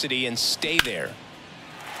velocity and stay there.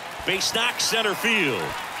 Base knock, center field.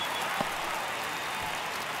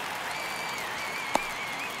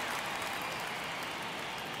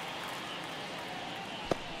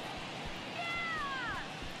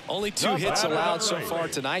 Only 2 hits allowed so far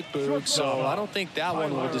tonight, Boog, so I don't think that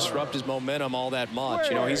one will disrupt his momentum all that much.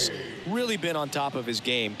 You know, he's really been on top of his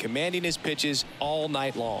game, commanding his pitches all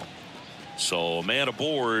night long. So a man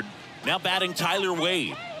aboard. Now batting Tyler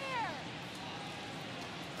Wade.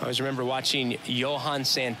 I always remember watching Johan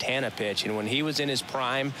Santana pitch, and when he was in his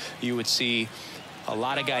prime, you would see a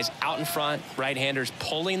lot of guys out in front, right-handers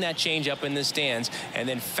pulling that change up in the stands and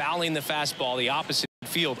then fouling the fastball the opposite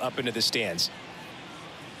field up into the stands.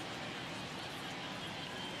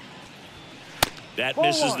 That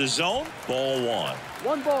misses the zone. Ball 1.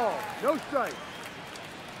 1 ball, no strike.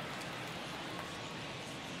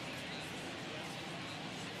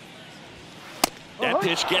 That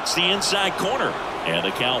pitch gets the inside corner, and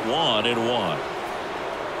the count 1-1.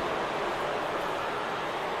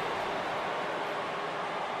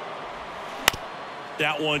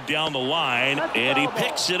 That one down the line, and he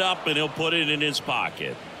picks it up, and he'll put it in his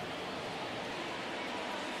pocket.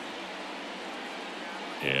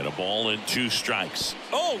 And a ball and 2 strikes.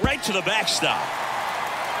 Oh, right to the backstop.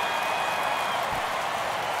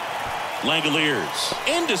 Langoliers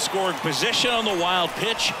into scoring position on the wild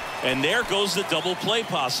pitch, and there goes the double play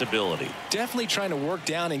possibility. Definitely trying to work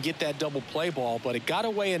down and get that double play ball, but it got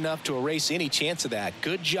away enough to erase any chance of that.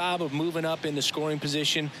 Good job of moving up in the scoring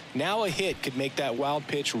position. Now a hit could make that wild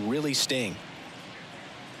pitch really sting.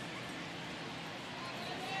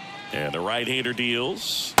 And the right-hander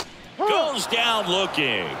deals. Goes down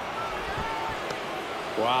looking.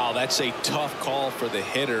 Wow, that's a tough call for the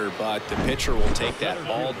hitter, but the pitcher will take that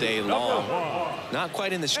all day long. Not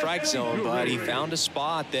quite in the strike zone, but he found a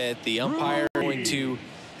spot that the umpire is going to,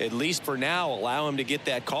 at least for now, allow him to get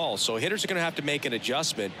that call. So hitters are going to have to make an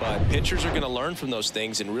adjustment, but pitchers are going to learn from those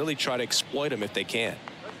things and really try to exploit them if they can.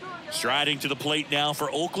 Striding to the plate now for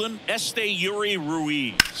Oakland, Yuri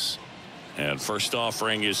Ruiz. And first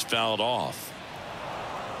offering is fouled off.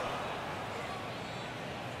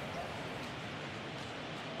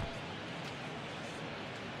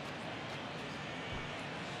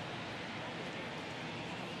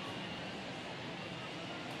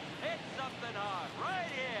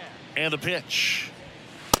 And the pitch.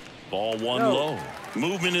 Ball 1 low.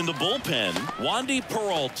 Movement in the bullpen. Wandy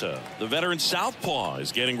Peralta, the veteran southpaw,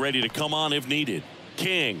 is getting ready to come on if needed.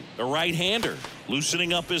 King, a right-hander,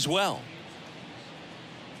 loosening up as well.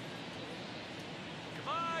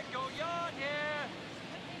 Come on, go yawn here.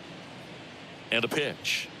 And a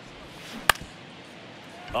pitch.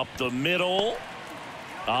 Up the middle.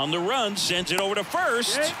 On the run, sends it over to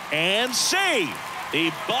first. And save. He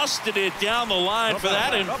busted it down the line for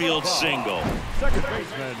that infield single. Second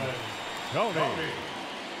baseman, Tony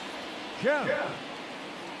Kemp.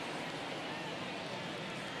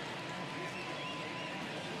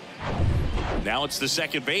 Now it's the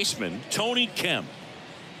second baseman, Tony Kemp.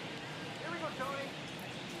 Here we go, Tony.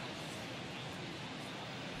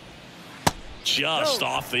 Just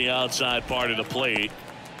off the outside part of the plate.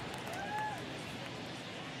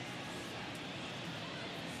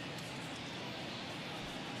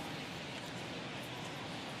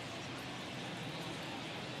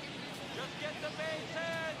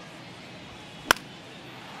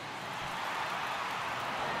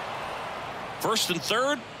 First and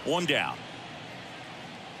third, 1 down.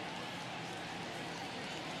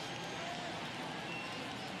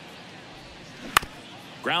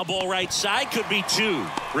 Ground ball right side, could be 2.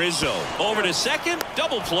 Rizzo over to second,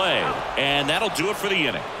 double play, and that'll do it for the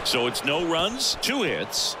inning. So it's no runs, 2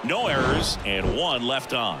 hits, no errors, and 1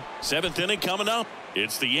 left on. 7th inning coming up.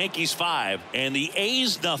 It's the Yankees 5 and the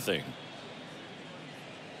A's nothing.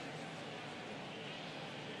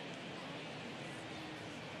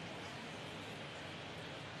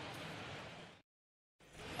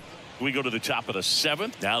 We go to the top of the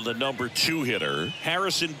 7th. Now the number 2 hitter,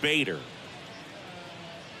 Harrison Bader.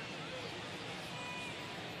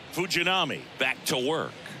 Fujinami back to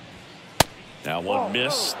work. Now one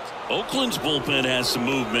missed. Oakland's bullpen has some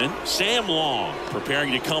movement. Sam Long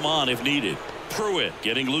preparing to come on if needed. Pruitt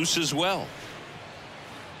getting loose as well.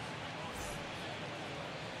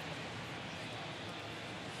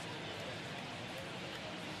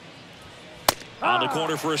 On the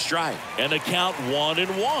corner for a strike, and the count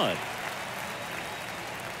 1-1.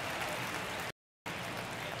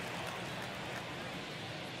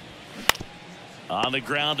 On the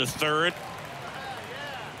ground to third.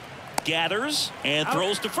 Gathers and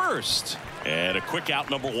throws to first. And a quick out,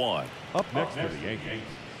 number 1. Up next for the Yankees,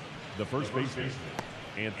 the first baseman,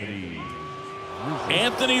 Anthony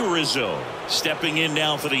Rizzo stepping in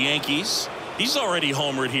now for the Yankees. He's already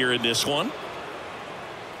homered here in this one.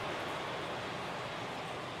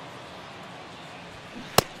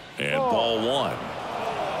 And ball 1.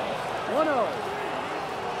 1-0.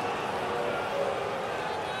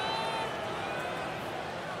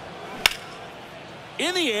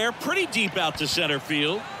 In the air, pretty deep out to center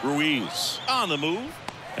field. Ruiz on the move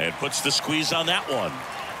and puts the squeeze on that one.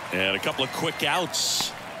 And a couple of quick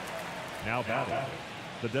outs. Now batting,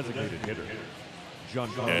 the designated hitter,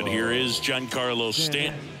 Giancarlo. And here is Giancarlo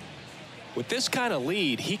Stanton. With this kind of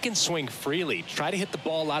lead, he can swing freely, try to hit the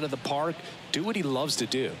ball out of the park, do what he loves to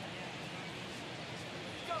do.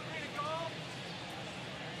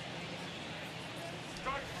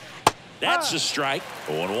 That's a strike.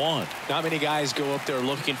 0-1. Not many guys go up there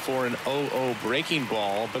looking for an 0-0 breaking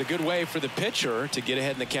ball, but a good way for the pitcher to get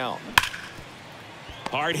ahead in the count.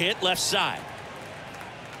 Hard hit left side.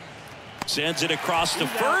 Sends it across to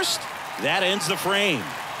first. That ends the frame.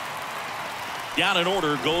 Down in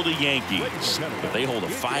order go the Yankees. They hold a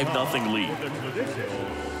 5-0 lead.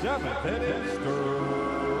 Seventh inning stretch.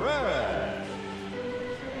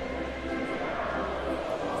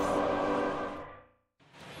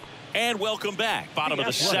 And welcome back. Bottom of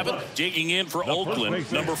the seventh. Digging in for Oakland.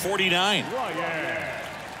 Number 49.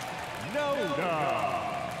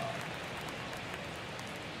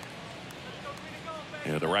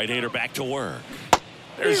 Yeah, the right-hander back to work.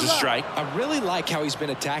 There's a strike. I really like how he's been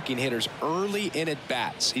attacking hitters early in at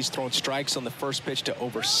bats. He's thrown strikes on the first pitch to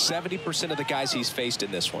over 70% of the guys he's faced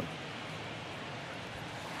in this one.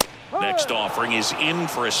 Next offering is in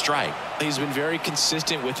for a strike. He's been very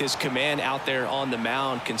consistent with his command out there on the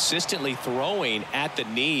mound, consistently throwing at the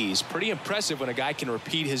knees. Pretty impressive when a guy can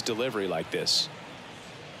repeat his delivery like this.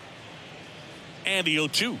 And the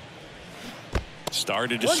 0-2.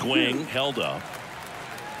 Started to swing, held up.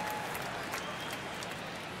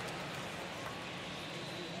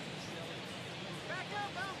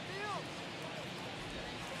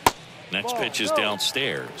 Next pitch is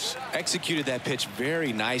downstairs. Executed that pitch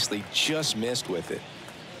very nicely, just missed with it.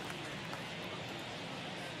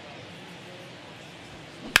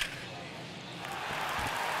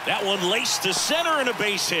 That one laced to center and a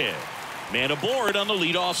base hit. Man aboard on the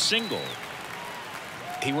leadoff single.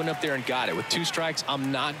 He went up there and got it. With 2 strikes,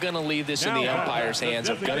 I'm not going to leave this in the umpire's hands.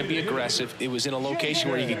 I'm going to be aggressive. It was in a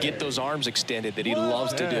location where he could get those arms extended that he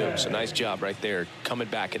loves to do. So nice job right there, coming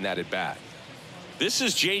back in that at bat. This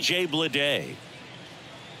is J.J. Bleday.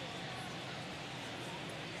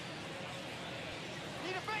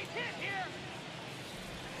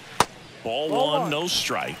 Ball one, no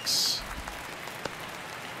strikes.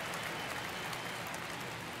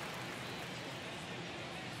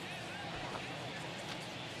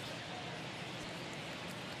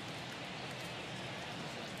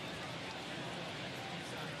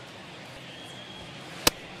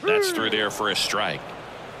 That's through there for a strike.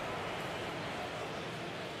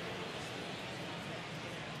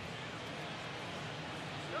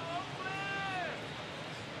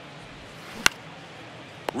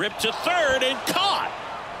 Ripped to third and caught.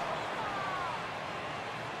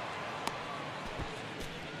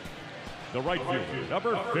 The right fielder,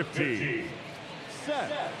 number 15,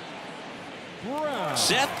 Seth Brown.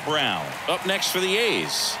 Seth Brown up next for the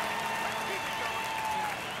A's.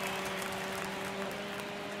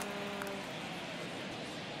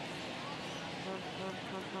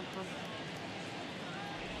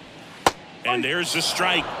 And there's the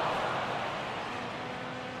strike.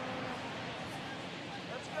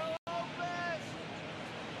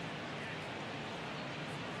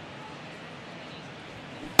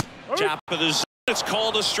 Top of the zone. It's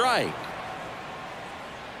called a strike.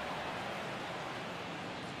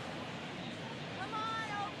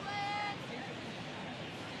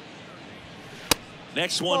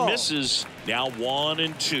 Next one misses. Now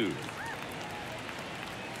 1-2.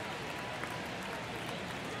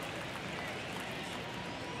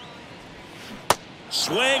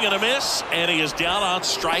 Swing and a miss, and he is down on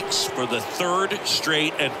strikes for the 3rd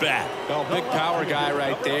straight at bat. Well, big power guy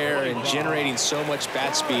right there and generating so much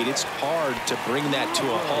bat speed. It's hard to bring that to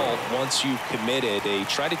a halt once you've committed. He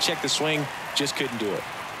tried to check the swing, just couldn't do it.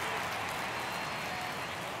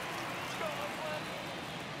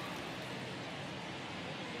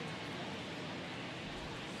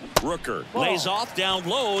 Rooker lays off down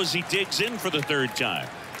low as he digs in for the 3rd time.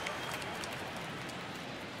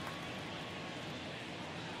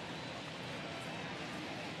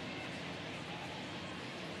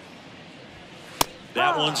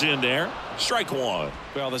 That one's in there. Strike one.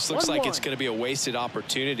 Well, this looks like it's going to be a wasted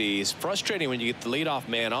opportunity. It's frustrating when you get the leadoff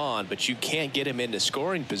man on, but you can't get him into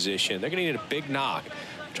scoring position. They're going to need a big knock.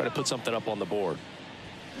 Try to put something up on the board.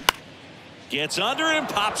 Gets under it and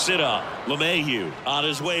pops it up. LeMahieu on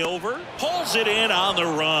his way over. Pulls it in on the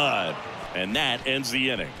run. And that ends the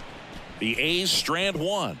inning. The A's strand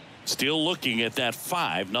one. Still looking at that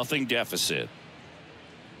 5-0 deficit.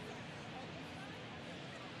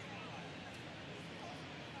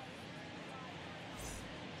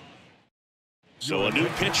 So a new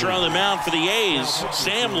pitcher on the mound for the A's,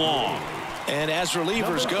 Sam Long. And as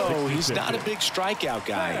relievers go, he's not a big strikeout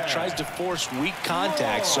guy. He tries to force weak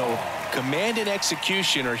contact, so command and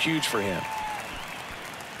execution are huge for him.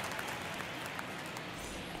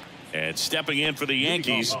 And stepping in for the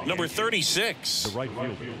Yankees, number 36. The right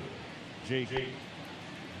fielder, Jake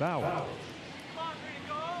Bauer.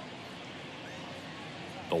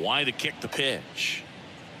 The wide to kick the pitch.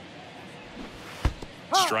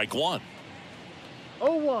 Strike one.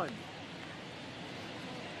 0-1.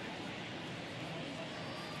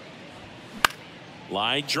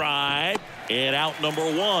 Line drive and out number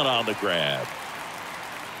one on the grab.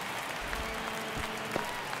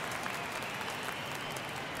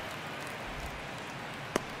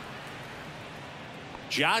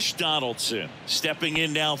 Josh Donaldson stepping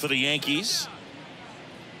in now for the Yankees.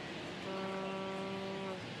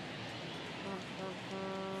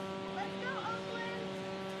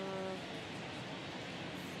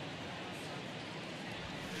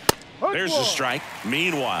 There's a strike.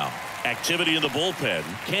 Meanwhile, activity in the bullpen.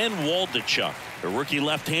 Ken Waldachuk, the rookie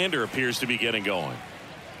left-hander, appears to be getting going.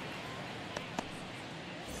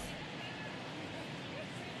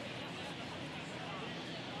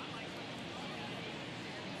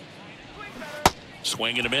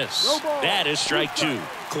 Swing and a miss. That is strike two.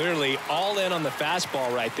 Clearly all in on the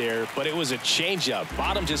fastball right there, but it was a changeup.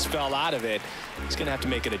 Bottom just fell out of it. He's going to have to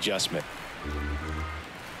make an adjustment.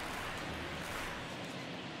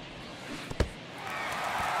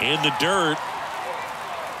 In the dirt.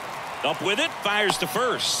 Up with it. Fires to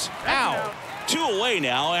first. Ow. Two away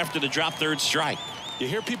now after the drop third strike. You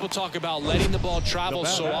hear people talk about letting the ball travel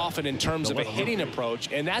so often in terms of a hitting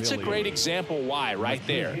approach, and that's a great example why right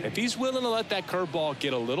there. If he's willing to let that curveball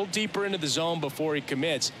get a little deeper into the zone before he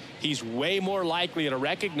commits, he's way more likely to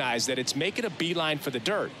recognize that it's making a beeline for the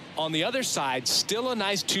dirt. On the other side, still a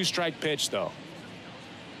nice two-strike pitch, though.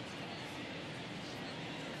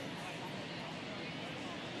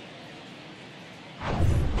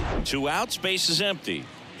 Two outs, base is empty.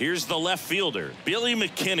 Here's the left fielder, Billy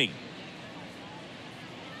McKinney.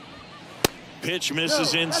 Pitch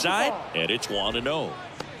misses inside, and it's 1-0.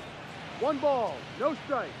 1 ball, no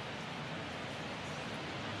strike.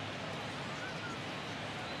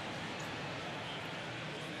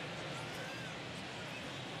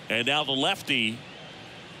 And now the lefty.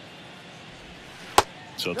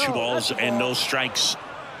 So 2 balls and no strikes.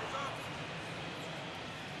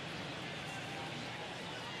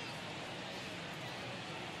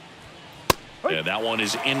 And that one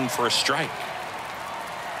is in for a strike.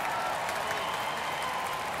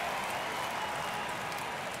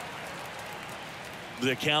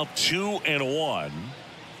 The count 2-1.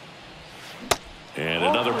 And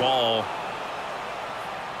another ball.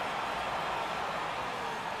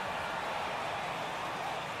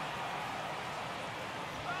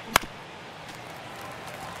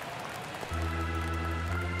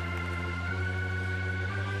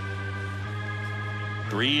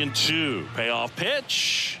 Three and two. Payoff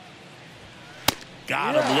pitch.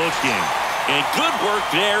 Got him looking. And good work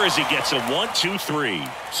there as he gets a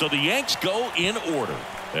 1-2-3. So the Yanks go in order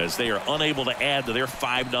as they are unable to add to their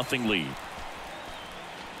 5-0 lead.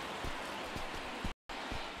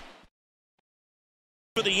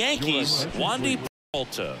 For the Yankees, Wandy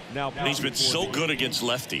Peralta. He's been so good against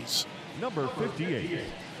lefties. Number 58,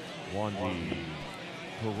 Wandy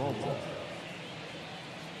Peralta.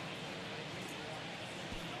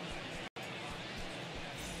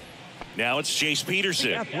 Now it's Chase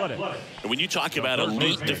Peterson. Athletic. And when you talk about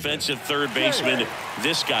elite defensive third baseman,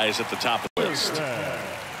 this guy is at the top of the list.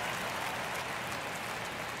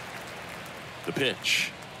 The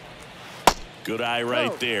pitch. Good eye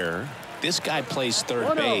right there. This guy plays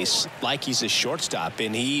third base like he's a shortstop,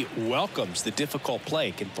 and he welcomes the difficult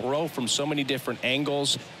play, can throw from so many different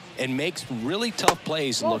angles, and makes really tough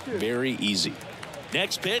plays look very easy.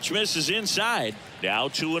 Next pitch misses inside. Now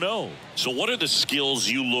 2-0. So what are the skills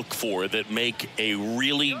you look for that make a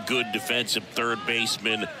really good defensive third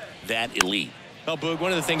baseman that elite? Well, Boog,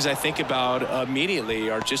 one of the things I think about immediately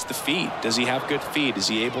are just the feet. Does he have good feet? Is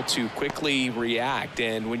he able to quickly react?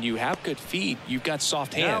 And when you have good feet, you've got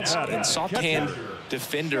soft hands. And soft hand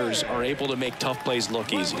defenders are able to make tough plays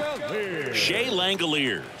look easy. Shea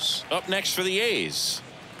Langoliers up next for the A's.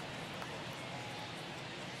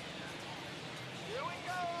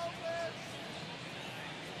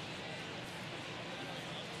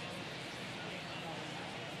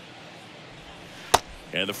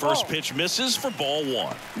 And the first pitch misses for ball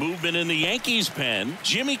one. Movement in the Yankees pen.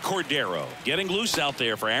 Jimmy Cordero getting loose out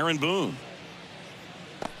there for Aaron Boone.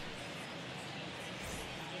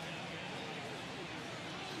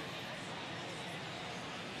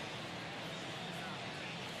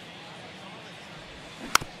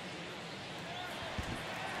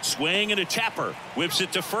 Swing and a tapper. Whips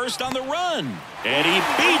it to first on the run. And he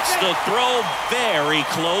beats the throw. Very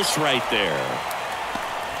close right there.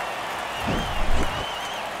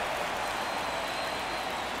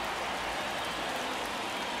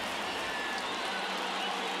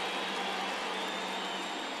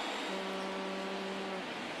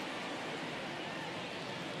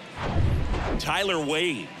 Tyler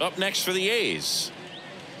Wade up next for the A's.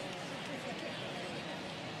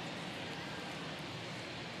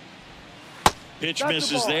 Pitch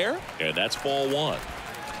misses there, and that's ball one.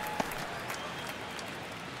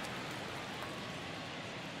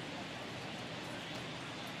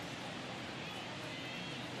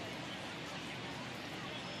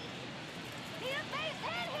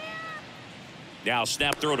 Now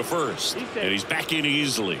snap throw to first, and he's back in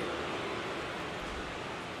easily.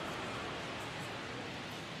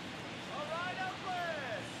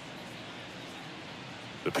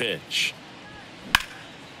 The pitch.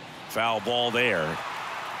 Foul ball there.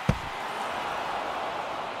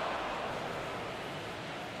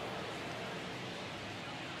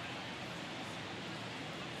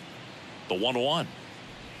 The 1-1.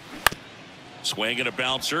 Swing and a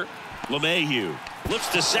bouncer. LeMahieu lifts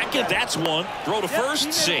to second. That's one. Throw to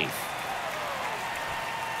first. Safe.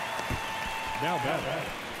 Now back.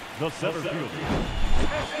 The center fielder.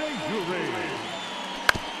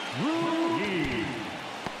 Ruiz.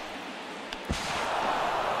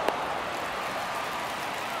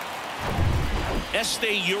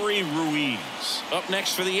 Yuri Ruiz up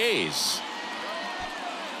next for the A's.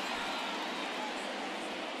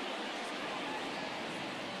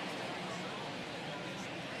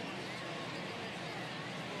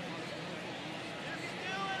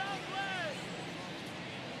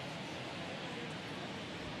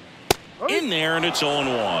 In there, and it's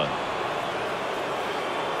 0-1.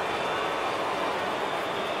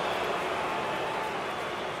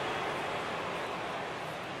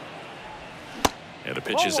 And the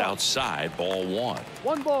pitch is outside, ball one.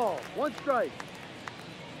 1 ball, 1 strike.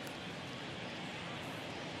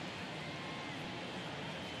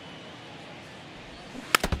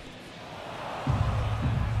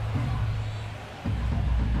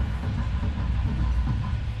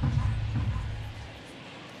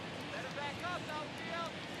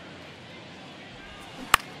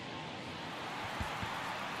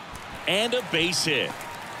 And a base hit.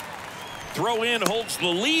 Throw in holds the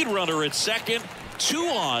lead runner at second. 2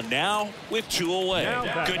 on now with 2 away.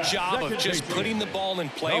 Good job of just putting the ball in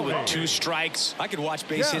play with 2 strikes. I could watch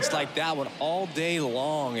base hits like that one all day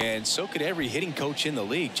long, and so could every hitting coach in the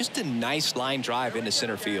league. Just a nice line drive into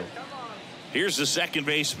center field. Here's the second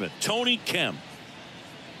baseman, Tony Kemp.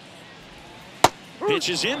 Pitch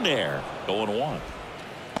is in there. 0-1.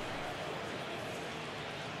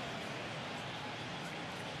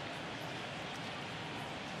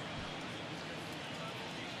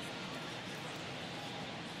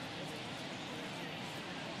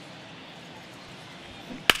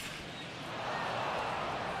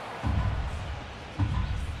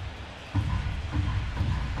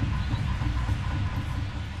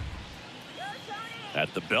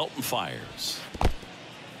 At the belt and fires.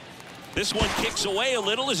 This one kicks away a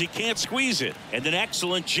little as he can't squeeze it. And an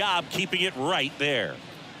excellent job keeping it right there.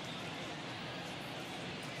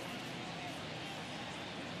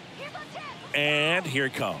 And here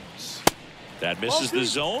it comes. That misses the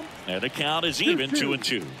zone, and the count is even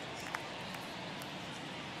 2-2.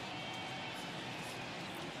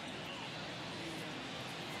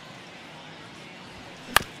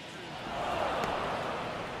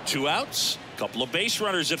 Two outs. Couple of base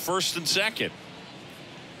runners at first and second.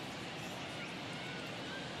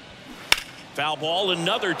 Foul ball,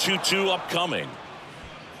 another 2-2 upcoming.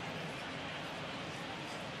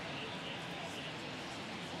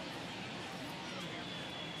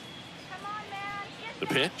 The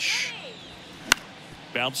pitch.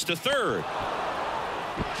 Bounce to third.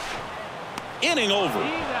 Inning over.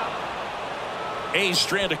 A's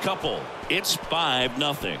strand a couple. It's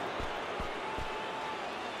 5-0.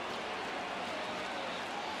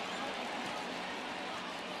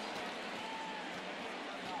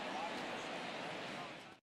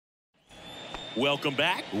 Welcome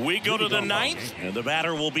back. We go to the 9th, and the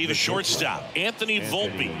batter will be the shortstop, Anthony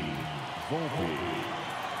Volpe.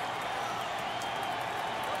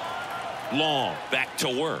 Long back to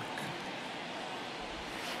work.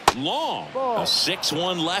 Long, a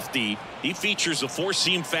 6-1 lefty. He features a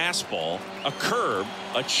 4-seam fastball, a curve,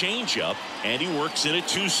 a changeup, and he works in a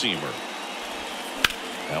 2-seamer.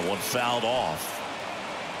 That one fouled off.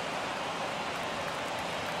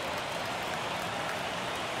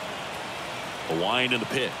 A wind in the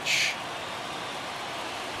pitch.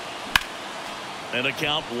 And a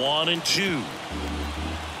count 1-2.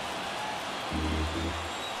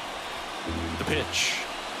 The pitch.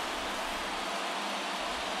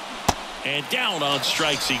 And down on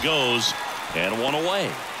strikes he goes, and one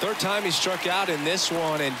away. Third time he struck out in this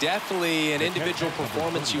one, and definitely an individual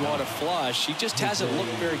performance you want to flush. He just hasn't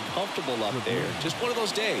looked very comfortable up there. Just one of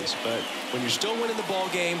those days. But when you're still winning the ball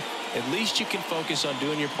game, at least you can focus on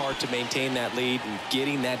doing your part to maintain that lead and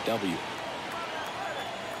getting that W.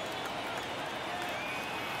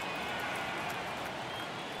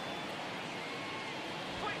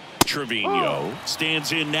 Trevino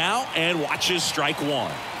stands in now and watches strike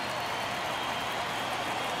one.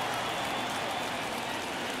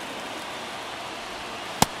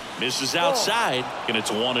 Misses outside, and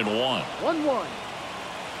it's 1-1. 1-1.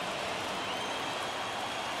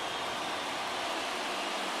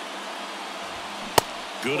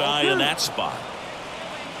 Good eye in that spot.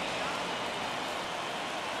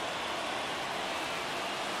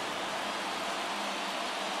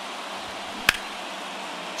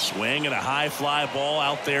 Swing and a high fly ball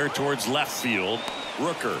out there towards left field.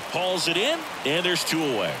 Rooker hauls it in, and there's two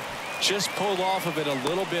away. Just pulled off of it a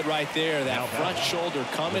little bit right there. That front shoulder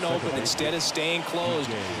coming open instead of staying closed.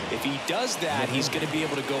 If he does that, he's going to be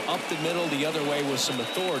able to go up the middle the other way with some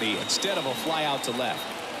authority instead of a fly out to left.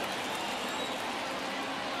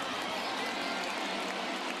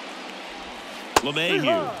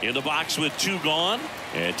 LeMahieu in the box with two gone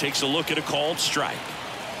and takes a look at a called strike.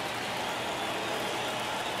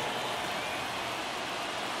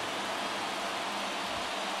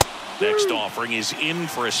 Next offering is in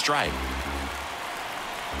for a strike.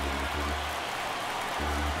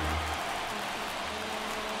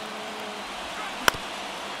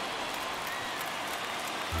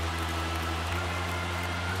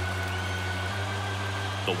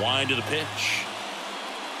 The wind of the pitch.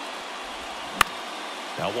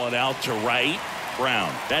 That one out to right. Brown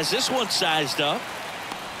has this one sized up,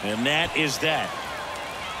 and that is that.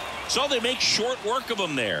 So they make short work of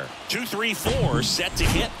them there. 2-3-4 set to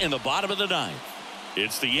hit in the bottom of the ninth.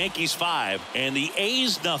 It's the Yankees 5 and the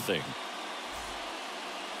A's nothing.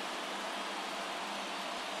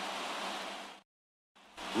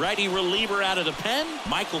 Righty reliever out of the pen,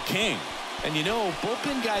 Michael King. And you know,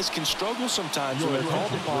 bullpen guys can struggle sometimes when they're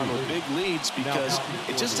called upon with big leads because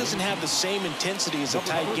it just doesn't have the same intensity as a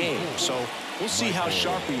tight game. So we'll see how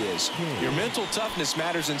sharp he is. Your mental toughness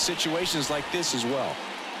matters in situations like this as well.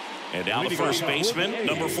 And now the first baseman,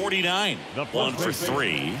 number 49. 1 for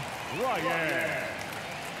 3. Ryan.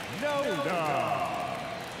 No.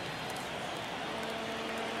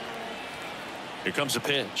 Here comes a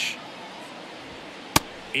pitch.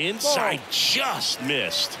 Inside, just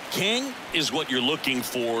missed. King is what you're looking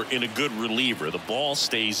for in a good reliever. The ball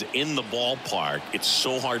stays in the ballpark. It's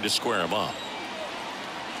so hard to square him up.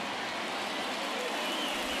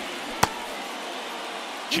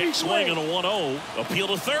 Check swing on a 1-0. Appeal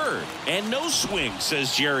to third. And no swing,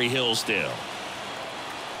 says Jerry Hillsdale.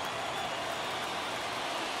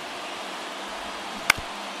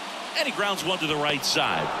 And he grounds one to the right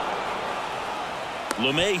side.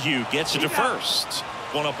 LeMahieu gets it to first.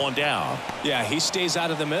 One up, one down. Yeah, he stays out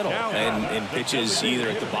of the middle and pitches either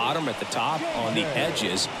at the bottom, at the top, on the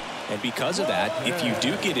edges. And because of that, if you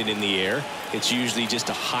do get it in the air, it's usually just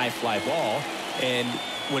a high fly ball. And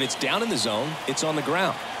when it's down in the zone, it's on the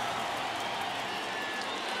ground.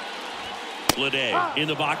 Bleday in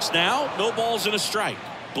the box now. No balls and a strike.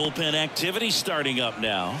 Bullpen activity starting up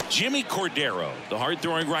now. Jimmy Cordero, the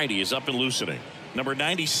hard-throwing righty, is up and loosening. Number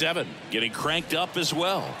 97 getting cranked up as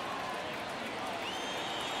well.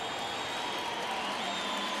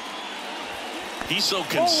 He's so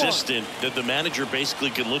consistent that the manager basically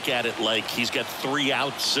can look at it like he's got 3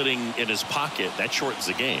 outs sitting in his pocket. That shortens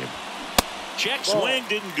the game. Check swing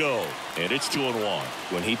didn't go, and it's 2-1.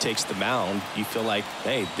 When he takes the mound, you feel like,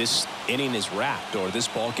 hey, this inning is wrapped or this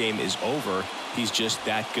ball game is over. He's just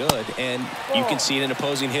that good, and you can see it in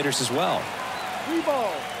opposing hitters as well. 3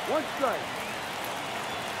 balls, 1 strike.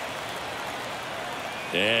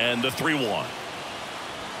 And the 3-1.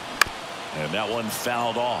 And that one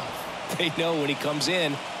fouled off. They know when he comes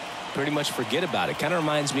in, pretty much forget about it. Kind of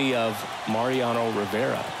reminds me of Mariano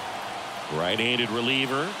Rivera. Right-handed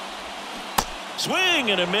reliever.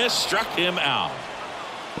 Swing and a miss, struck him out.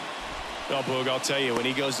 Well, Boog, I'll tell you, when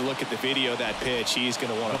he goes to look at the video of that pitch, he's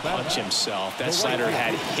going to want to punch himself. That slider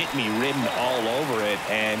had hit me written all over it,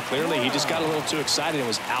 and clearly he just got a little too excited and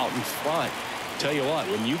was out in front. Tell you what,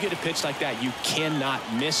 when you get a pitch like that, you cannot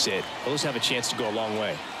miss it. Those have a chance to go a long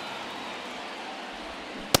way.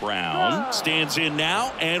 Brown stands in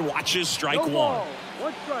now and watches strike one.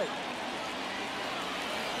 1 strike.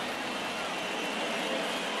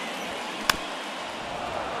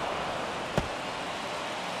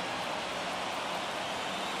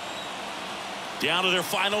 Down to their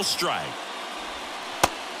final strike.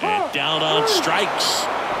 And down on strikes.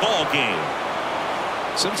 Ball game.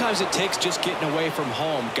 Sometimes it takes just getting away from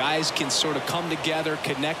home. Guys can sort of come together,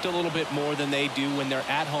 connect a little bit more than they do when they're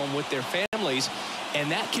at home with their families, and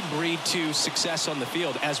that can breed to success on the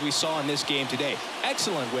field, as we saw in this game today.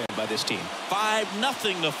 Excellent win by this team.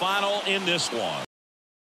 5-0 the final in this one.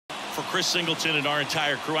 For Chris Singleton and our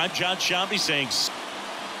entire crew, I'm John Shambi saying